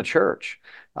Spirit in the church.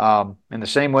 In the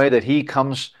same way that he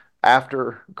comes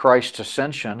after Christ's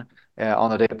ascension on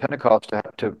the day of Pentecost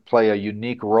to play a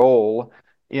unique role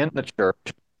in the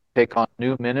church, take on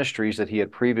new ministries that he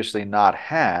had previously not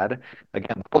had.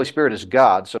 Again, the Holy Spirit is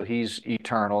God, so he's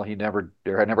eternal.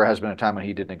 There never has been a time when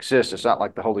he didn't exist. It's not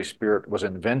like the Holy Spirit was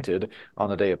invented on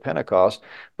the day of Pentecost,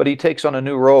 but he takes on a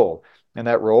new role. And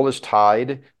that role is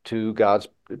tied to God's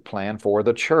plan for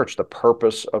the church, the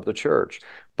purpose of the church.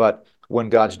 But when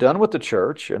God's done with the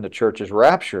church and the church is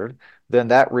raptured, then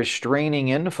that restraining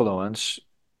influence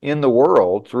in the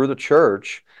world through the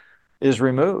church is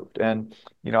removed. And,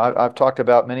 I've talked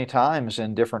about many times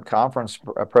in different conference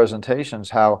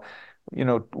presentations how,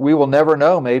 we will never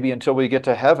know, maybe until we get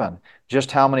to heaven,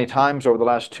 just how many times over the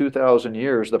last 2,000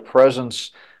 years the presence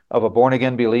of a born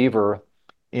again believer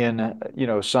in,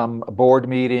 some board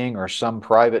meeting or some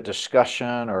private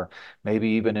discussion, or maybe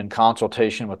even in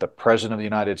consultation with the President of the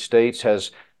United States, has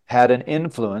had an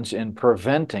influence in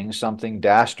preventing something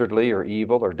dastardly or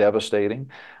evil or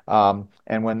devastating.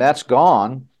 And when that's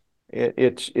gone,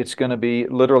 it's going to be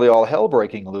literally all hell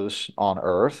breaking loose on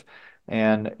earth.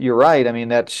 And you're right. I mean,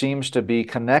 that seems to be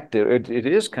connected. It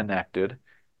is connected,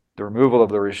 the removal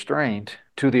of the restraint,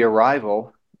 to the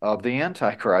arrival of the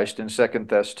Antichrist in Second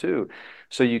Thess 2.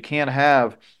 So you can't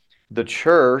have the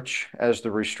church as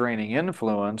the restraining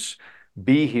influence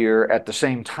be here at the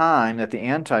same time that the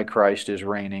Antichrist is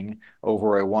reigning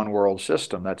over a one world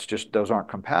system. Those aren't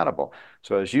compatible.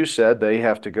 So, as you said, they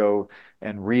have to go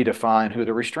and redefine who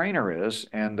the restrainer is.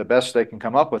 And the best they can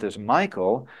come up with is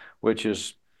Michael, which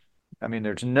is, I mean,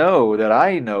 there's no that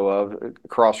I know of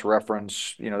cross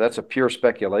reference. That's a pure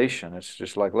speculation. It's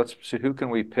just like, let's see who can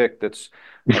we pick that's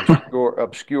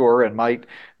obscure and might,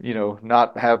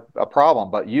 not have a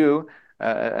problem. But you,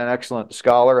 an excellent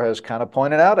scholar, has kind of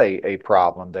pointed out a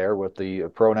problem there with the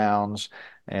pronouns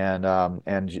and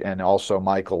also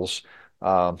Michael's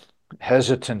uh,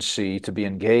 hesitancy to be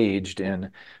engaged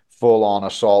in full on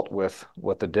assault with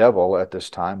the devil at this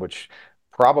time, which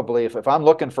probably, if I'm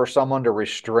looking for someone to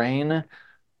restrain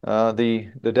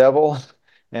the devil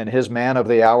and his man of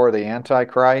the hour, the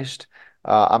Antichrist,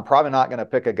 I'm probably not going to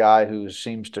pick a guy who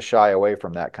seems to shy away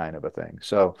from that kind of a thing.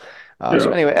 So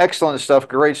Yeah. anyway, excellent stuff,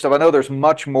 great stuff. I know there's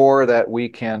much more that we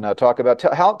can talk about.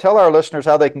 Tell our listeners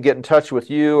how they can get in touch with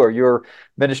you or your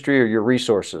ministry or your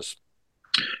resources.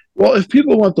 Well, if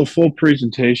people want the full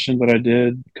presentation that I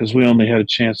did, because we only had a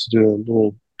chance to do a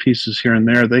little pieces here and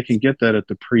there, they can get that at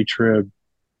the pre-trib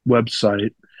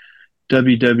website,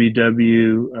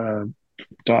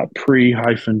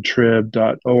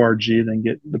 www.pre-trib.org. Then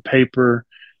get the paper,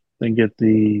 then get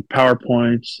the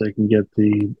PowerPoints, they can get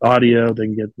the audio, they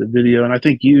can get the video. And I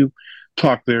think you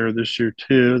talked there this year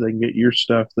too. They can get your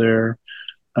stuff there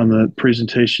on the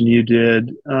presentation you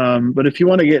did. But if you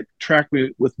want to get track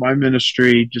with my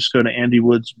ministry, just go to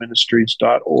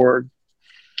andywoodsministries.org.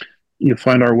 You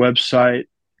find our website,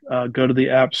 go to the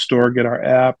App Store, get our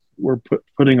app. We're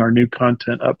putting our new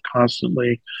content up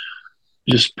constantly.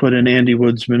 Just put in Andy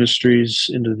Woods Ministries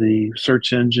into the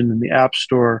search engine in the App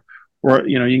Store, or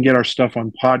you can get our stuff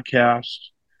on podcast.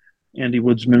 Andy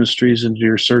Woods Ministries into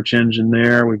your search engine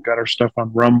there. We've got our stuff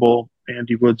on Rumble,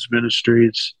 Andy Woods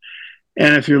Ministries.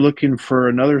 And if you're looking for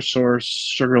another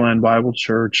source, Sugarland Bible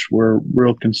Church, we're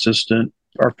real consistent.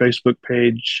 Our Facebook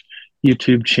page,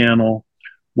 YouTube channel,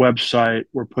 website,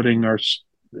 we're putting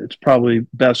it's probably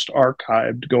best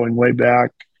archived going way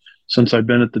back since I've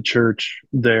been at the church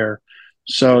there.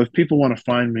 So if people want to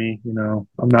find me, I'm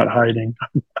not hiding.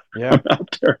 Yeah. I'm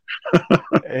out there.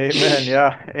 Amen.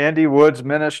 Yeah. Andy Woods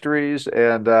Ministries.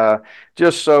 And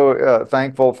just so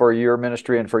thankful for your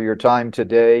ministry and for your time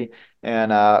today.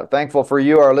 And thankful for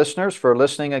you, our listeners, for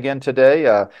listening again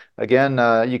today. Again,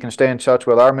 you can stay in touch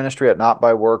with our ministry at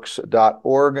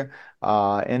notbyworks.org.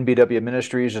 NBW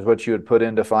Ministries is what you would put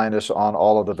in to find us on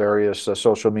all of the various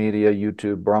social media,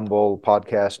 YouTube, Rumble,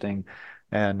 podcasting,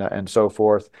 and so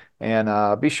forth.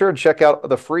 And be sure to check out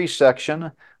the free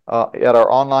section at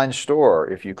our online store.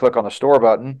 If you click on the store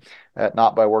button at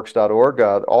notbyworks.org,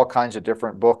 all kinds of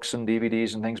different books and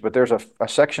DVDs and things, but there's a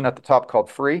section at the top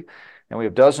called free, and we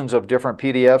have dozens of different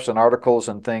PDFs and articles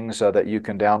and things that you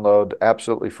can download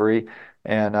absolutely free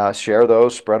and share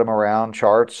those, spread them around,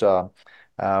 charts.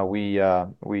 We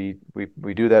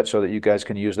do that so that you guys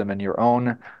can use them in your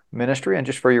own ministry and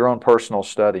just for your own personal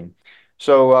study.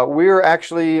 So we're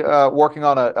actually working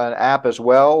on an app as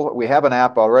well. We have an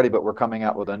app already, but we're coming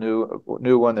out with a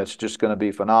new one that's just going to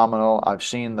be phenomenal. I've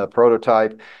seen the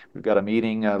prototype. We've got a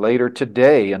meeting later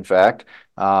today, in fact,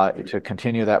 to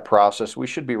continue that process. We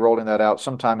should be rolling that out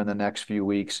sometime in the next few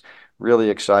weeks.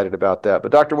 Really excited about that.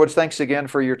 But Dr. Woods, thanks again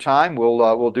for your time.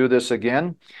 We'll do this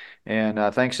again. And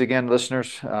thanks again,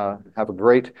 listeners. Have a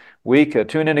great week.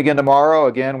 Tune in again tomorrow.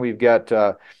 Again, we've got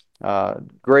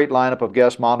great lineup of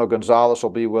guests. Mondo Gonzalez will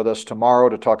be with us tomorrow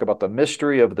to talk about the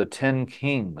mystery of the 10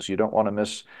 Kings. You don't want to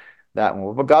miss that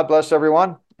one. But God bless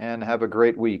everyone and have a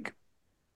great week.